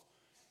off.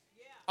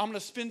 Yeah. I'm going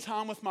to spend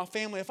time with my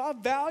family. If I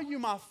value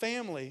my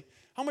family,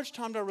 how much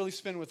time do I really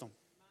spend with them?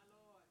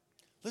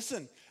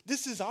 Listen,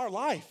 this is our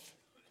life.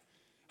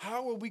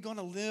 How are we going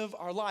to live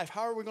our life?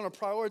 How are we going to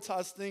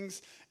prioritize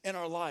things in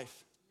our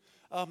life?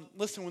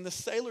 Listen, when the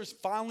sailors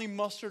finally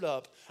mustered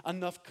up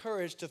enough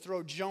courage to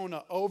throw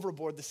Jonah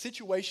overboard, the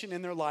situation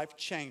in their life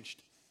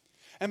changed.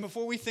 And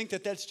before we think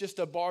that that's just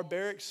a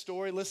barbaric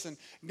story, listen,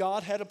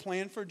 God had a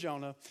plan for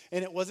Jonah,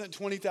 and it wasn't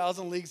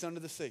 20,000 leagues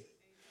under the sea.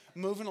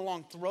 Moving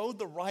along, throw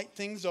the right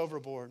things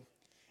overboard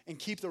and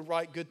keep the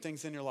right good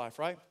things in your life,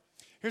 right?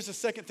 Here's the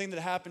second thing that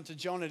happened to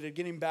Jonah to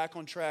get him back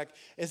on track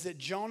is that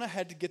Jonah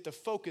had to get the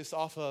focus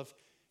off of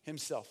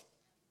himself.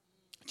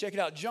 Check it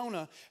out.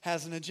 Jonah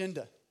has an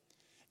agenda.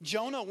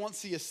 Jonah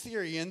wants the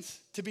Assyrians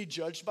to be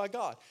judged by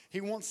God.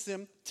 He wants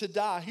them to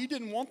die. He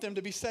didn't want them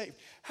to be saved.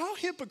 How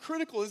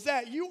hypocritical is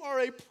that? You are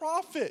a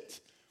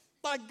prophet.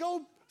 Like,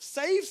 go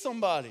save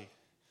somebody.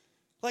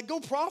 Like, go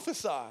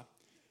prophesy.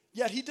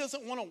 Yet he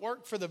doesn't want to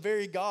work for the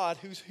very God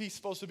who he's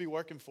supposed to be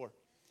working for.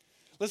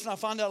 Listen, I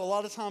find out a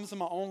lot of times in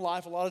my own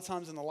life, a lot of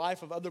times in the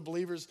life of other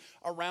believers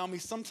around me,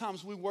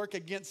 sometimes we work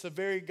against the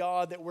very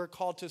God that we're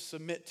called to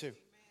submit to.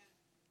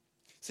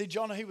 See,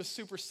 Jonah, he was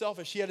super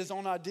selfish. He had his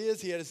own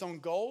ideas. He had his own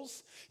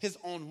goals, his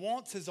own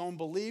wants, his own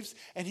beliefs,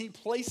 and he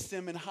placed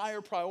them in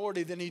higher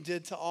priority than he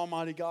did to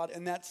Almighty God,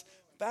 and that's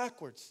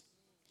backwards.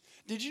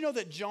 Did you know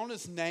that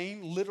Jonah's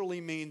name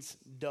literally means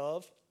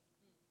dove?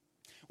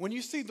 When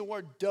you see the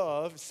word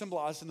dove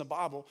symbolized in the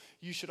Bible,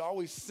 you should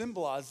always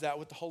symbolize that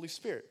with the Holy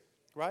Spirit,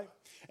 right?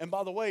 And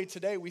by the way,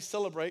 today we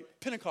celebrate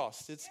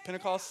Pentecost. It's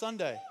Pentecost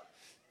Sunday.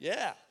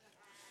 Yeah.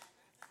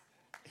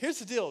 Here's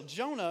the deal.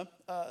 Jonah,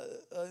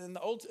 in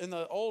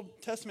the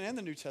Old Testament and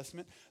the New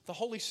Testament, the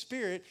Holy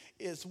Spirit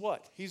is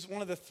what? He's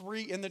one of the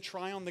three in the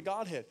triune, the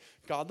Godhead.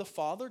 God the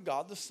Father,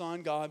 God the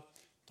Son, God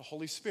the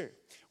Holy Spirit.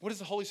 What is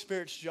the Holy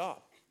Spirit's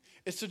job?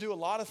 It's to do a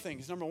lot of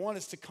things. Number one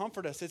is to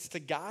comfort us. It's to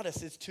guide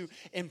us. It's to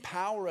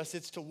empower us.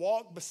 It's to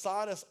walk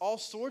beside us, all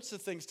sorts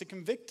of things, to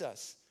convict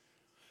us.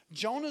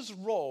 Jonah's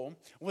role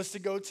was to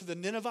go to the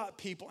Ninevite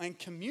people and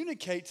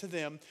communicate to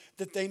them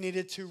that they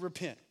needed to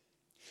repent.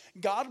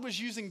 God was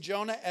using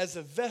Jonah as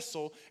a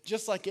vessel,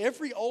 just like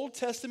every Old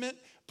Testament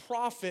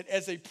prophet,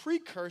 as a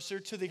precursor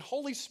to the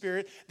Holy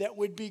Spirit that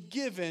would be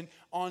given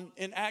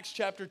in Acts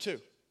chapter 2.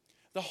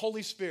 The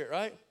Holy Spirit,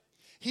 right?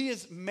 He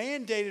is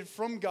mandated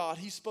from God.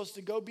 He's supposed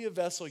to go be a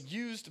vessel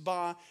used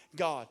by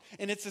God.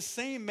 And it's the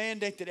same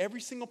mandate that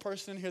every single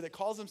person in here that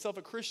calls himself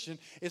a Christian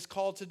is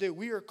called to do.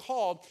 We are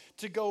called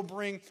to go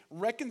bring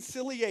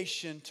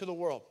reconciliation to the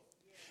world.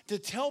 To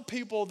tell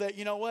people that,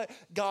 you know what,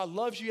 God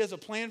loves you, has a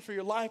plan for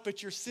your life,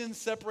 but your sin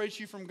separates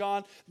you from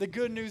God. The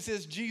good news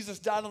is Jesus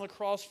died on the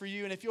cross for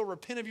you, and if you'll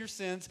repent of your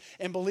sins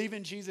and believe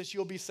in Jesus,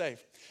 you'll be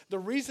saved. The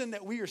reason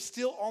that we are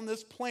still on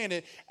this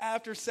planet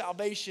after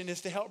salvation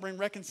is to help bring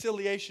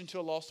reconciliation to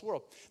a lost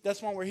world.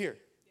 That's why we're here.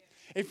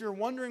 If you're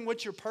wondering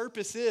what your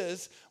purpose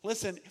is,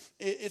 listen,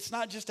 it's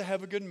not just to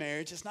have a good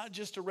marriage. It's not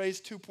just to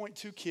raise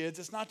 2.2 kids.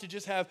 It's not to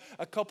just have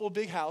a couple of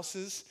big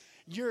houses.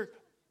 Your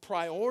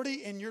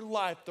priority in your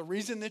life, the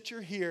reason that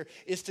you're here,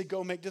 is to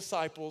go make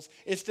disciples.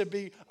 It's to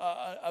be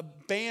a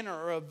banner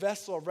or a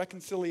vessel of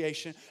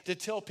reconciliation, to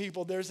tell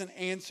people there's an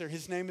answer.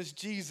 His name is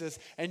Jesus,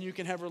 and you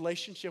can have a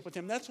relationship with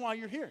him. That's why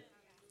you're here.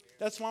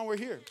 That's why we're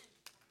here.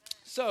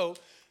 So,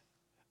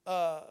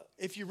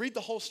 if you read the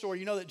whole story,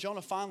 you know that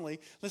Jonah finally,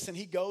 listen,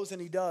 he goes and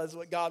he does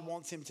what God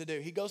wants him to do.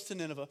 He goes to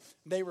Nineveh.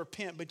 They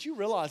repent, but you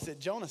realize that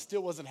Jonah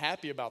still wasn't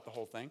happy about the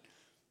whole thing.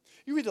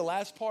 You read the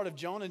last part of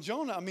Jonah.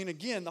 Jonah, I mean,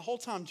 again, the whole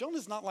time,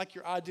 Jonah's not like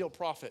your ideal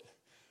prophet.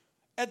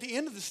 At the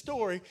end of the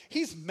story,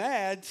 he's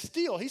mad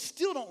still. He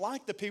still don't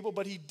like the people,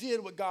 but he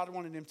did what God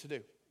wanted him to do.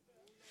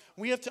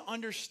 We have to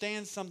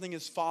understand something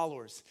as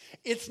followers.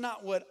 It's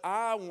not what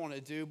I want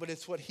to do, but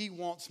it's what he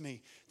wants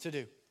me to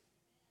do.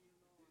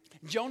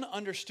 Jonah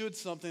understood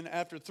something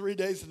after 3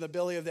 days in the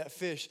belly of that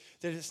fish,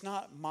 that it's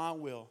not my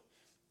will,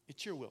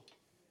 it's your will.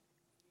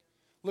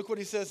 Look what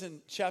he says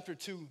in chapter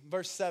 2,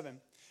 verse 7.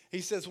 He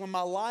says, when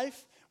my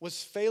life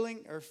was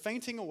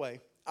fainting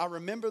away, I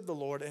remembered the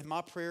Lord, and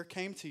my prayer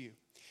came to you.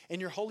 In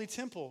your holy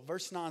temple,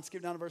 verse 9,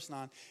 skip down to verse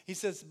 9. He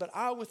says, but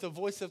I, with a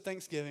voice of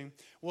thanksgiving,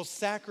 will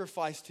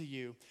sacrifice to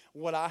you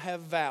what I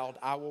have vowed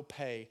I will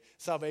pay.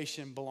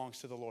 Salvation belongs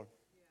to the Lord.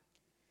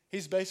 Yeah.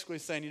 He's basically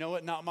saying, you know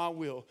what, not my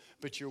will,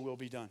 but your will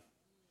be done.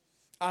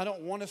 I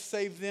don't want to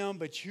save them,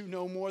 but you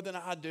know more than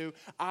I do.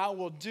 I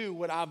will do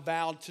what I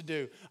vowed to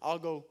do. I'll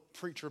go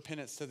preach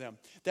repentance to them.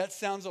 That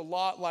sounds a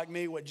lot like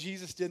me, what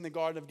Jesus did in the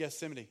Garden of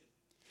Gethsemane.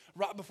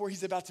 Right before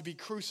he's about to be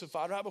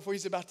crucified, right before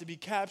he's about to be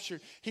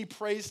captured, he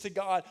prays to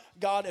God,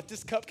 God, if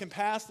this cup can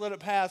pass, let it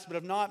pass, but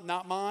if not,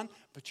 not mine,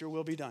 but your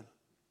will be done.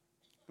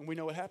 And we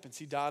know what happens.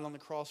 He died on the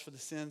cross for the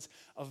sins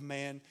of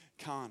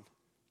mankind.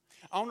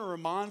 I want to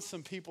remind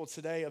some people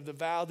today of the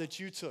vow that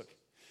you took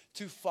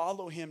to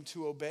follow him,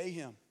 to obey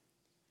him.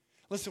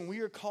 Listen, we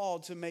are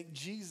called to make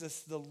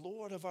Jesus the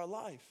Lord of our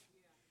life.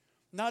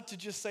 Not to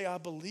just say, I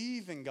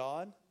believe in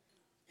God.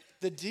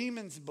 The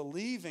demons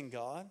believe in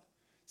God.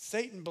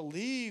 Satan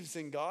believes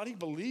in God. He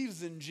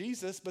believes in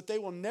Jesus, but they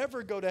will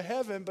never go to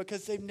heaven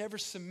because they've never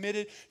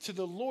submitted to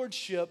the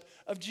lordship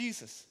of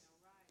Jesus.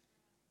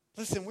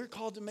 Listen, we're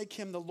called to make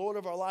him the Lord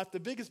of our life. The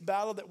biggest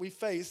battle that we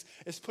face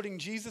is putting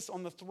Jesus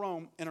on the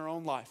throne in our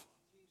own life.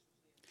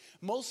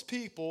 Most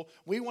people,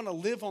 we want to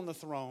live on the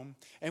throne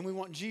and we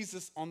want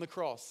Jesus on the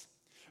cross.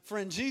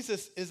 Friend,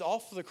 Jesus is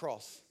off the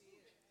cross.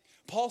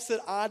 Paul said,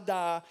 I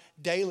die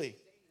daily.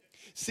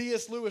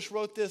 C.S. Lewis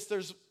wrote this,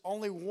 there's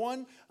only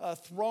one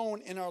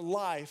throne in our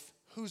life.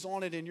 Who's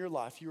on it in your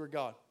life? You or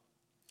God.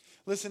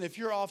 Listen, if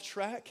you're off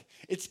track,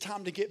 it's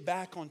time to get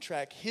back on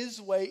track.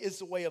 His way is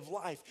the way of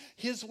life.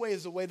 His way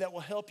is the way that will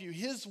help you.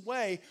 His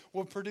way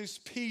will produce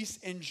peace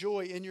and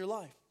joy in your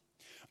life.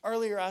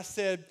 Earlier I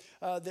said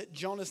that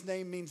Jonah's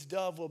name means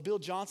dove. Well, Bill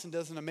Johnson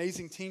does an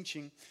amazing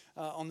teaching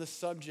on this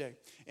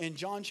subject. In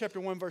John chapter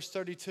 1, verse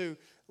 32,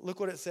 look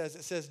what it says.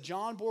 It says,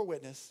 John bore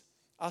witness.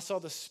 I saw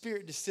the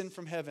Spirit descend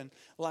from heaven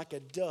like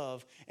a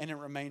dove, and it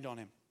remained on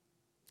him.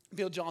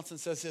 Bill Johnson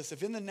says this,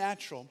 if in the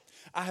natural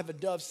I have a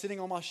dove sitting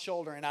on my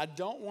shoulder and I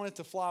don't want it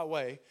to fly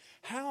away,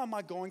 how am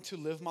I going to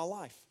live my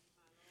life?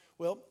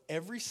 Well,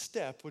 every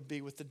step would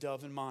be with the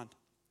dove in mind.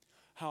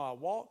 How I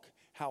walk,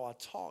 how I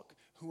talk,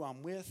 who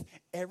I'm with,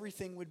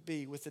 everything would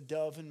be with the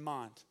dove in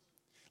mind.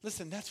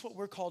 Listen, that's what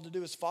we're called to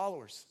do as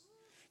followers.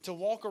 To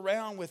walk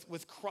around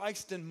with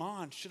Christ in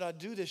mind. Should I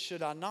do this?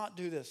 Should I not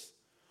do this?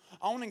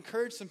 I want to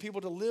encourage some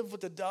people to live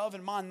with the dove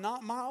in mind.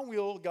 Not my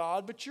will,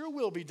 God, but your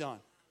will be done.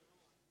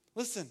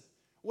 Listen,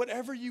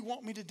 whatever you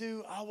want me to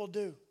do, I will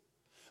do.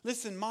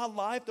 Listen, my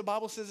life, the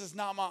Bible says, is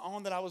not my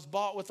own, that I was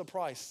bought with a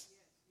price.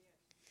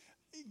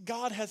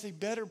 God has a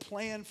better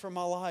plan for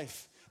my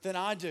life than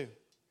I do.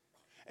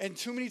 And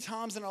too many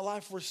times in our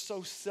life, we're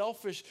so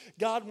selfish.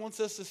 God wants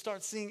us to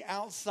start seeing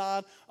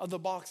outside of the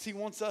box. He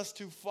wants us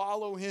to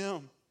follow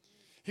him.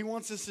 He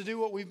wants us to do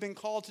what we've been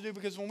called to do,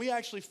 because when we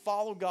actually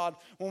follow God,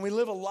 when we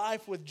live a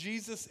life with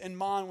Jesus in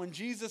mind, when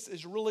Jesus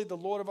is really the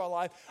Lord of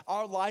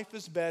our life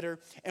is better,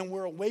 and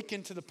we're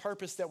awakened to the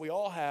purpose that we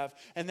all have,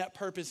 and that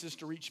purpose is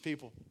to reach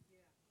people.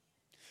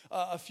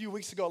 A few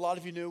weeks ago, a lot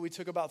of you knew, we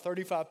took about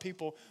 35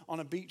 people on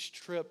a beach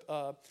trip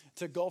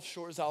to Gulf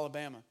Shores,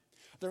 Alabama.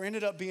 There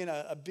ended up being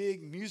a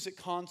big music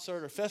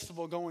concert or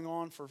festival going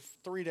on for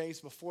 3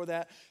 days before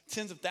that.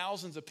 Tens of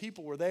thousands of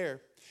people were there.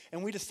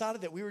 And we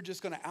decided that we were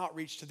just going to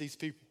outreach to these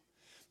people.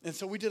 And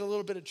so we did a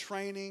little bit of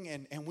training,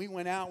 and we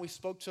went out. We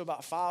spoke to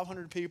about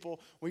 500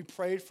 people. We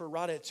prayed for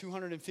right at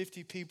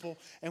 250 people.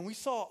 And we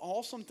saw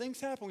awesome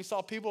things happen. We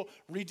saw people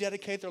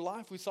rededicate their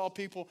life. We saw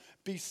people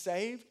be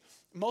saved.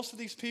 Most of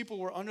these people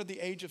were under the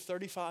age of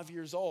 35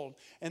 years old,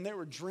 and they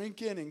were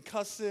drinking and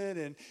cussing,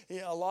 and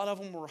a lot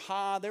of them were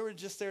high. They were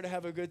just there to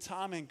have a good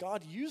time, and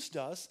God used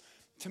us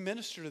to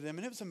minister to them,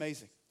 and it was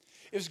amazing.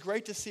 It was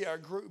great to see our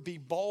group be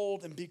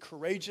bold and be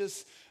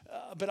courageous,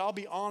 but I'll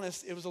be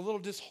honest, it was a little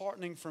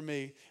disheartening for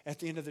me at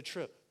the end of the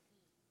trip.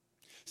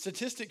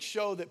 Statistics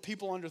show that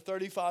people under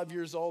 35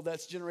 years old,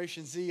 that's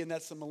Generation Z, and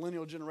that's the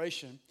millennial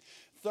generation,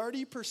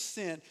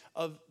 30%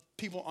 of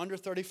people under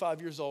 35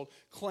 years old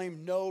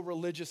claim no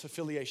religious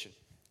affiliation.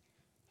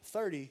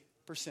 30%.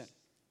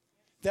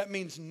 That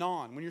means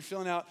non. When you're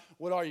filling out,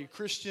 what are you,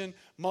 Christian,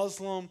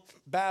 Muslim,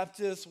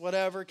 Baptist,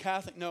 whatever,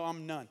 Catholic? No,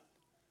 I'm none.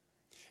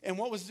 And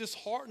what was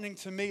disheartening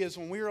to me is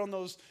when we were on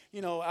those,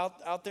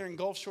 out there in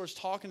Gulf Shores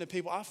talking to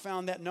people, I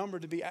found that number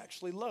to be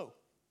actually low.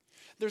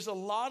 There's a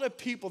lot of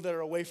people that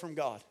are away from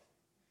God.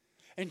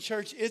 And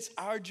church, it's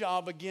our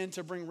job again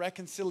to bring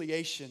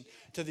reconciliation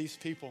to these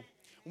people.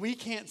 We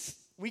can't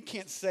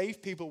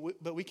save people,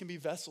 but we can be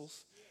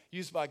vessels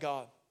used by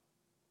God.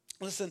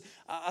 Listen,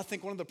 I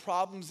think one of the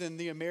problems in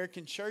the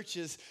American church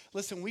is,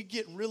 listen, we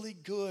get really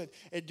good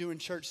at doing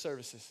church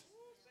services.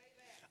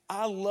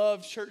 I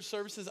love church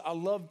services. I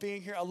love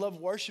being here. I love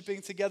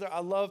worshiping together. I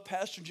love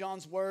Pastor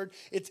John's word.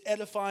 It's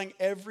edifying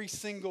every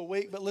single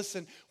week. But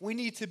listen, we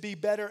need to be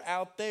better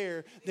out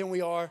there than we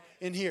are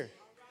in here.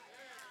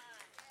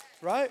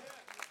 Right?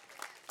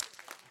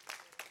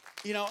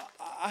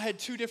 I had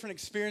two different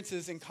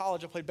experiences in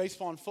college. I played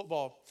baseball and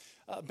football.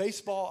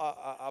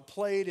 Baseball, I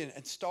played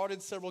and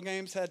started several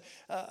games, had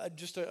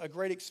just a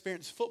great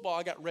experience. Football,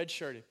 I got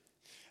redshirted.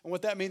 And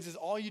what that means is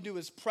all you do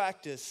is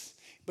practice,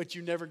 but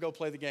you never go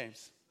play the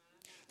games.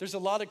 There's a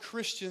lot of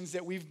Christians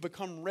that we've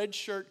become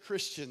redshirt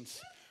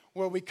Christians,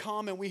 where we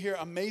come and we hear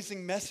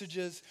amazing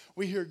messages,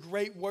 we hear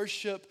great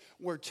worship,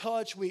 we're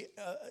touched, we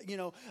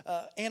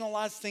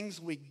analyze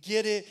things, we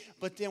get it,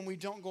 but then we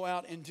don't go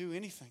out and do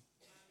anything.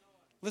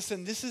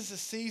 Listen, this is a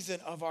season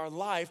of our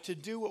life to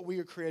do what we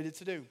are created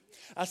to do.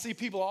 I see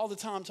people all the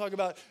time talk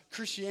about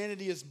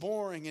Christianity is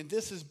boring and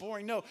this is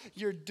boring. No,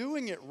 you're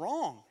doing it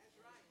wrong.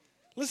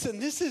 Listen,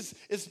 this is,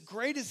 as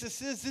great as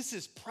this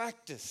is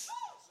practice.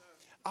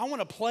 I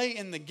want to play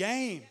in the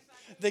game.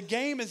 The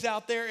game is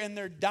out there and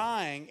they're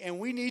dying, and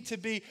we need to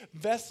be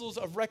vessels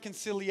of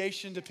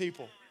reconciliation to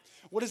people.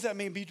 What does that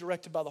mean? Be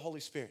directed by the Holy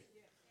Spirit.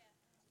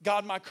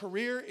 God, my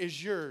career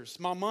is yours.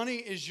 My money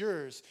is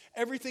yours.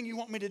 Everything you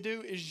want me to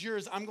do is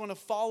yours. I'm going to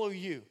follow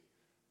you.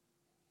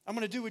 I'm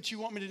going to do what you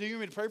want me to do. You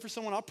want me to pray for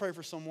someone? I'll pray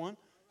for someone.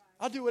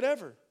 I'll do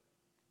whatever.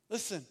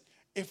 Listen,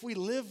 if we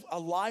live a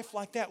life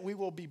like that, we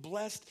will be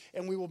blessed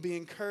and we will be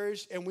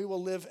encouraged and we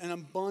will live an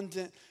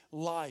abundant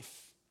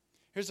life.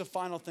 Here's the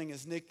final thing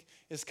as Nick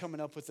is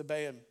coming up with the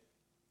band.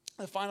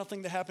 The final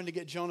thing that happened to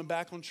get Jonah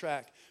back on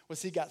track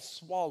was he got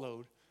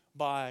swallowed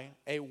by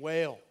a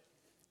whale.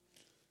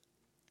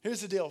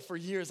 Here's the deal. For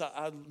years,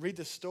 I'd read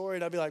this story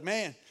and I'd be like,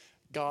 man,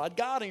 God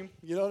got him.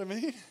 You know what I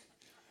mean?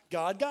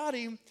 God got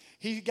him.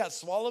 He got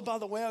swallowed by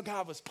the whale.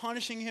 God was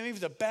punishing him. He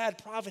was a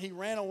bad prophet. He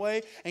ran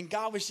away. And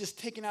God was just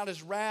taking out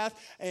his wrath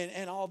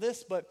and all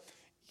this. But,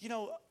 you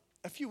know,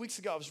 a few weeks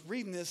ago, I was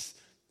reading this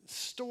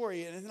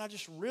story. And then I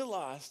just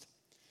realized,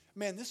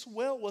 man, this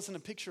whale wasn't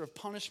a picture of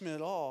punishment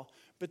at all.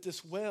 But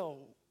this whale,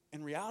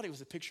 in reality,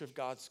 was a picture of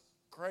God's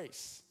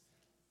grace.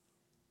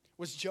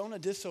 Was Jonah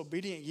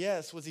disobedient?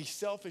 Yes. Was he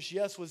selfish?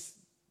 Yes. Was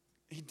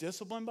he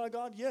disciplined by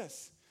God?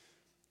 Yes.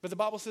 But the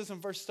Bible says in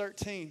verse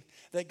 13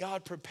 that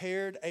God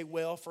prepared a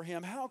well for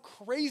him. How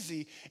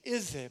crazy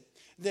is it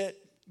that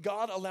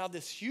God allowed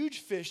this huge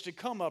fish to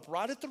come up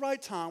right at the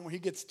right time where he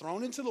gets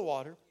thrown into the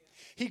water?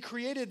 He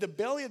created the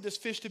belly of this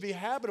fish to be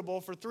habitable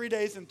for 3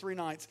 days and 3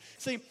 nights.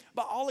 See,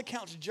 by all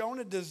accounts,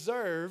 Jonah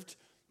deserved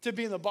to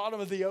be in the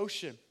bottom of the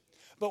ocean.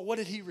 But what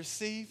did he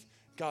receive?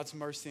 God's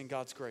mercy and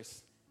God's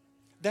grace.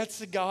 That's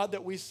the God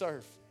that we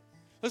serve.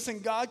 Listen,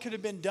 God could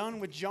have been done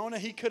with Jonah.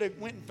 He could have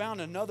went and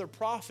found another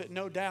prophet,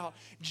 no doubt.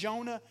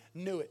 Jonah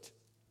knew it.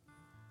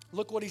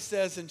 Look what he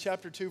says in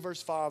chapter 2,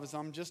 verse 5, as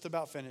I'm just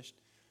about finished.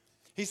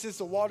 He says,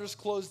 the waters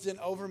closed in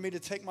over me to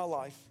take my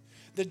life.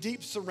 The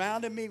deep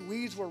surrounded me.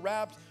 Weeds were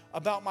wrapped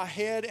about my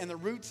head and the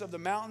roots of the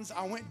mountains.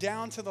 I went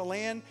down to the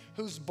land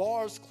whose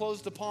bars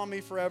closed upon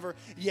me forever.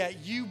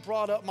 Yet you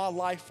brought up my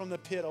life from the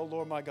pit, O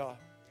Lord my God.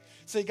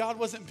 See, God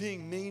wasn't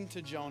being mean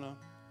to Jonah.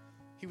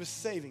 He was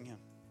saving him.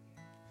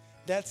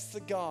 That's the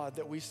God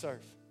that we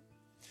serve.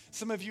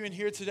 Some of you in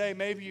here today,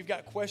 maybe you've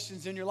got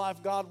questions in your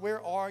life. God,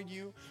 where are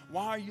you?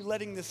 Why are you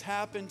letting this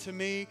happen to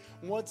me?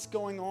 What's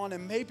going on?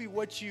 And maybe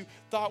what you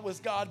thought was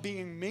God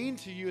being mean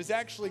to you is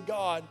actually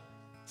God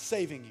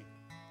saving you.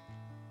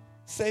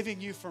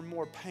 Saving you from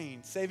more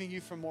pain. Saving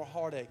you from more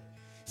heartache.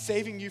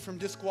 Saving you from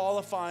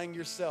disqualifying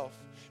yourself.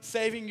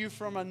 Saving you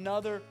from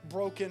another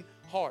broken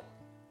heart.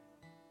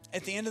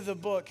 At the end of the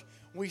book,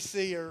 we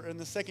see, or in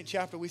the second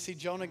chapter, we see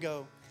Jonah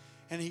go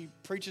and he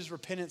preaches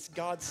repentance.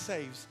 God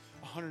saves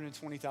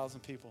 120,000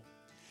 people.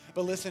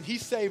 But listen, he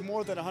saved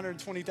more than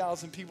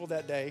 120,000 people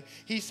that day.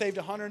 He saved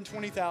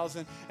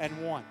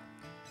 120,001.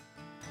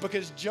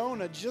 Because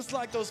Jonah, just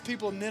like those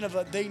people in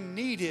Nineveh, they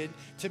needed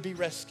to be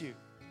rescued.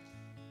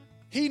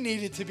 He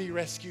needed to be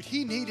rescued.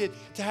 He needed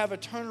to have a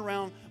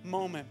turnaround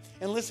moment.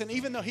 And listen,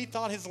 even though he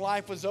thought his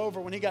life was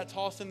over when he got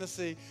tossed in the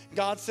sea,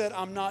 God said,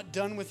 I'm not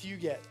done with you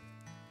yet.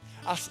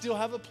 I still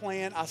have a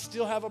plan. I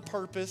still have a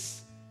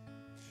purpose.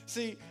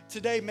 See,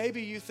 today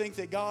maybe you think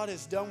that God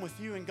is done with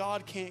you and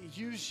God can't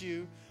use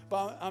you,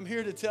 but I'm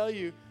here to tell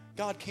you,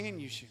 God can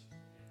use you.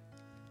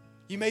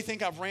 You may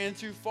think I've ran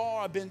too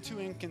far, I've been too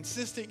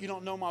inconsistent, you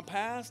don't know my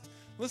past.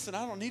 Listen,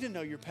 I don't need to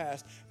know your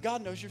past.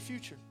 God knows your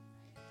future.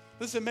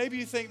 Listen, maybe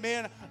you think,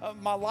 man,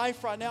 my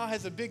life right now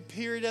has a big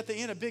period at the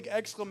end, a big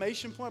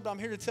exclamation point, but I'm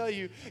here to tell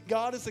you,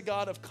 God is a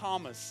God of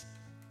commas.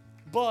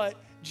 But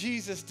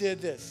Jesus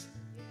did this.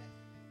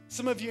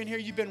 Some of you in here,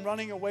 you've been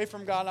running away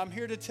from God. I'm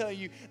here to tell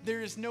you,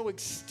 there is no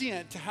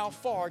extent to how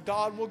far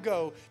God will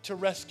go to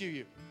rescue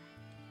you.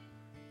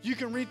 You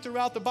can read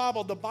throughout the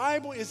Bible. The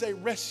Bible is a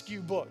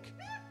rescue book.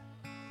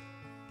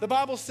 The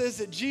Bible says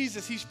that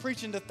Jesus, he's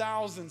preaching to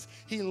thousands.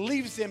 He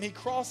leaves them. He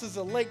crosses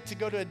a lake to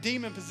go to a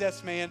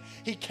demon-possessed man.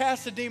 He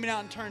casts the demon out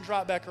and turns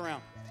right back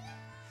around.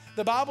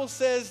 The Bible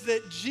says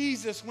that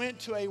Jesus went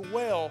to a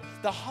well,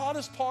 the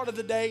hottest part of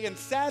the day, and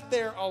sat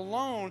there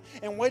alone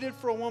and waited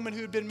for a woman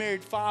who had been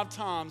married 5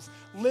 times,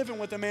 living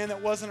with a man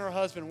that wasn't her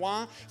husband.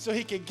 Why? So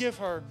he could give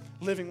her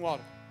living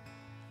water.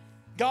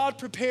 God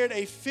prepared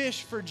a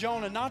fish for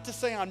Jonah, not to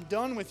say I'm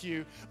done with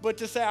you, but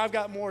to say I've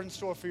got more in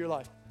store for your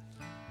life.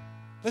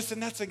 Listen,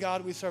 that's the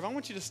God we serve. I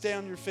want you to stay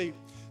on your feet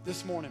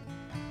this morning.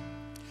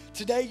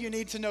 Today you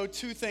need to know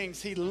 2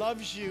 things. He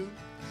loves you,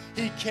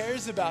 he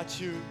cares about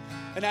you,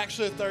 and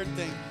actually a third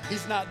thing,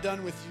 he's not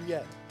done with you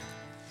yet.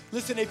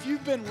 Listen, if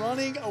you've been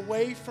running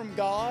away from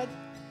God,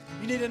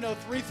 you need to know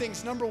 3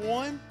 things. Number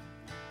 1,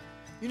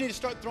 you need to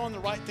start throwing the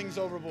right things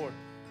overboard.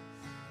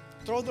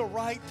 Throw the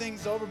right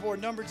things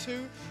overboard. Number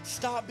 2,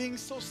 stop being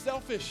so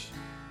selfish.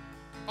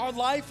 Our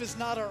life is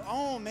not our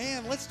own,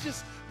 man. Let's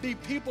just be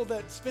people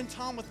that spend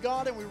time with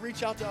God and we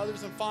reach out to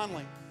others. And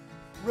finally,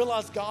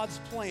 realize God's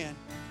plan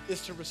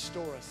is to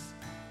restore us.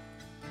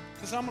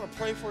 Listen, I'm going to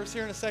pray for us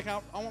here in a second.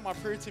 I want my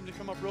prayer team to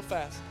come up real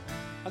fast.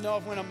 I know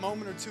I've went a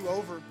moment or 2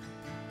 over,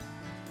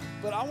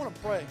 but I want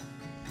to pray.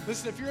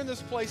 Listen, if you're in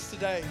this place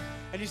today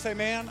and you say,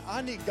 man,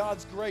 I need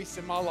God's grace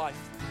in my life.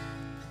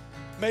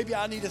 Maybe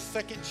I need a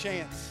second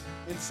chance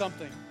in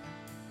something.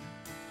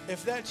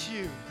 If that's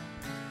you,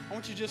 I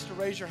want you just to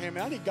raise your hand.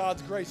 Man, I need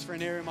God's grace for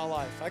an area of my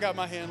life. I got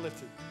my hand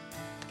lifted.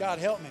 God,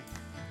 help me.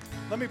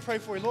 Let me pray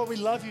for you. Lord, we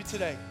love you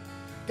today.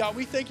 God,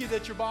 we thank you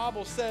that your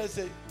Bible says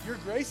that your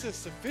grace is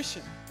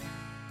sufficient.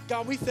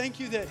 God, we thank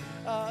you that,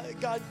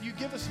 God, you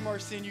give us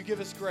mercy and you give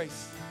us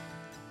grace.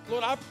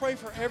 Lord, I pray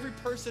for every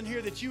person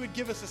here that you would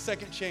give us a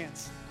second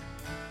chance.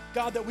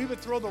 God, that we would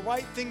throw the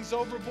right things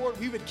overboard.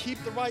 We would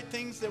keep the right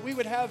things, that we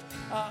would have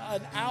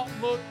an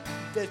outlook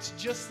that's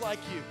just like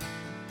you.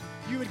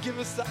 You would give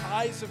us the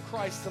eyes of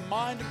Christ, the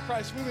mind of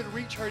Christ. We would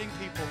reach hurting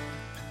people.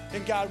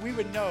 And God, we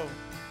would know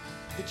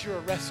that you're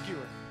a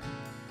rescuer.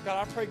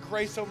 God, I pray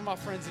grace over my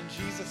friends in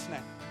Jesus'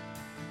 name.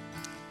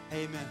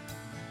 Amen.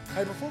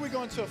 Hey, before we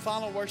go into a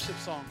final worship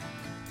song,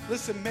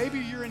 listen, maybe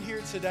you're in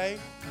here today,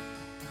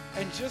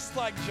 and just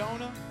like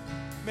Jonah,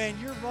 man,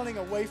 you're running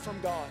away from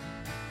God.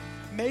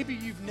 Maybe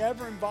you've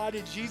never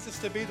invited Jesus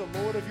to be the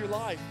Lord of your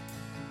life.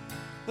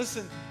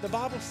 Listen, the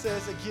Bible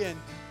says again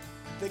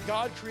that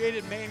God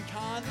created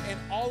mankind and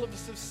all of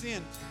us have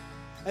sinned.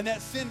 And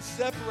that sin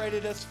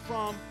separated us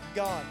from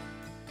God.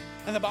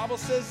 And the Bible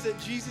says that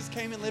Jesus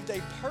came and lived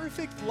a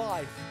perfect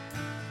life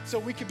so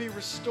we could be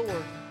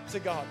restored to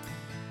God.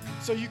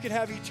 So you could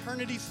have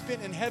eternity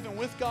spent in heaven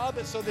with God,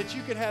 but so that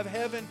you could have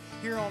heaven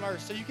here on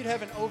earth, so you could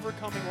have an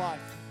overcoming life.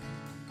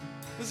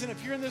 Listen,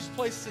 if you're in this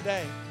place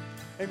today,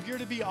 if you're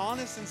to be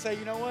honest and say,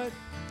 you know what?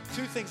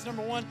 Two things.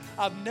 Number one,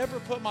 I've never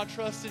put my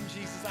trust in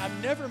Jesus.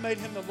 I've never made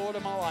him the Lord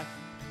of my life.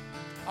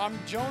 I'm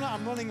Jonah.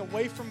 I'm running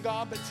away from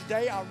God, but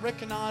today I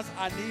recognize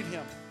I need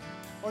him.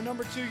 Or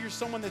number two, you're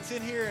someone that's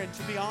in here, and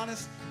to be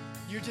honest,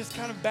 you're just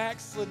kind of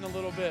backsliding a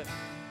little bit.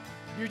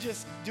 You're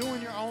just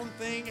doing your own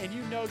thing, and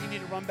you know you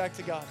need to run back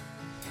to God.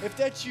 If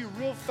that's you,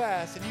 real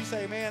fast, and you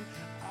say, man,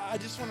 I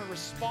just want to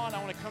respond.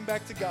 I want to come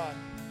back to God.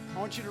 I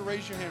want you to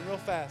raise your hand real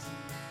fast.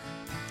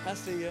 I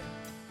see you.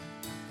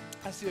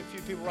 I see a few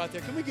people right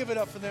there. Can we give it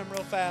up for them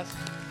real fast?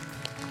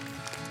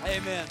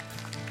 Amen.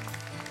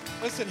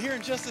 Listen, here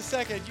in just a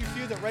second, you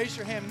few that raised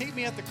your hand, meet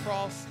me at the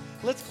cross.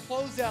 Let's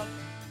close out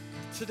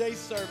today's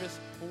service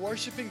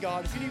worshiping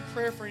God. If you need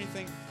prayer for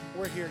anything,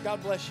 we're here.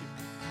 God bless you.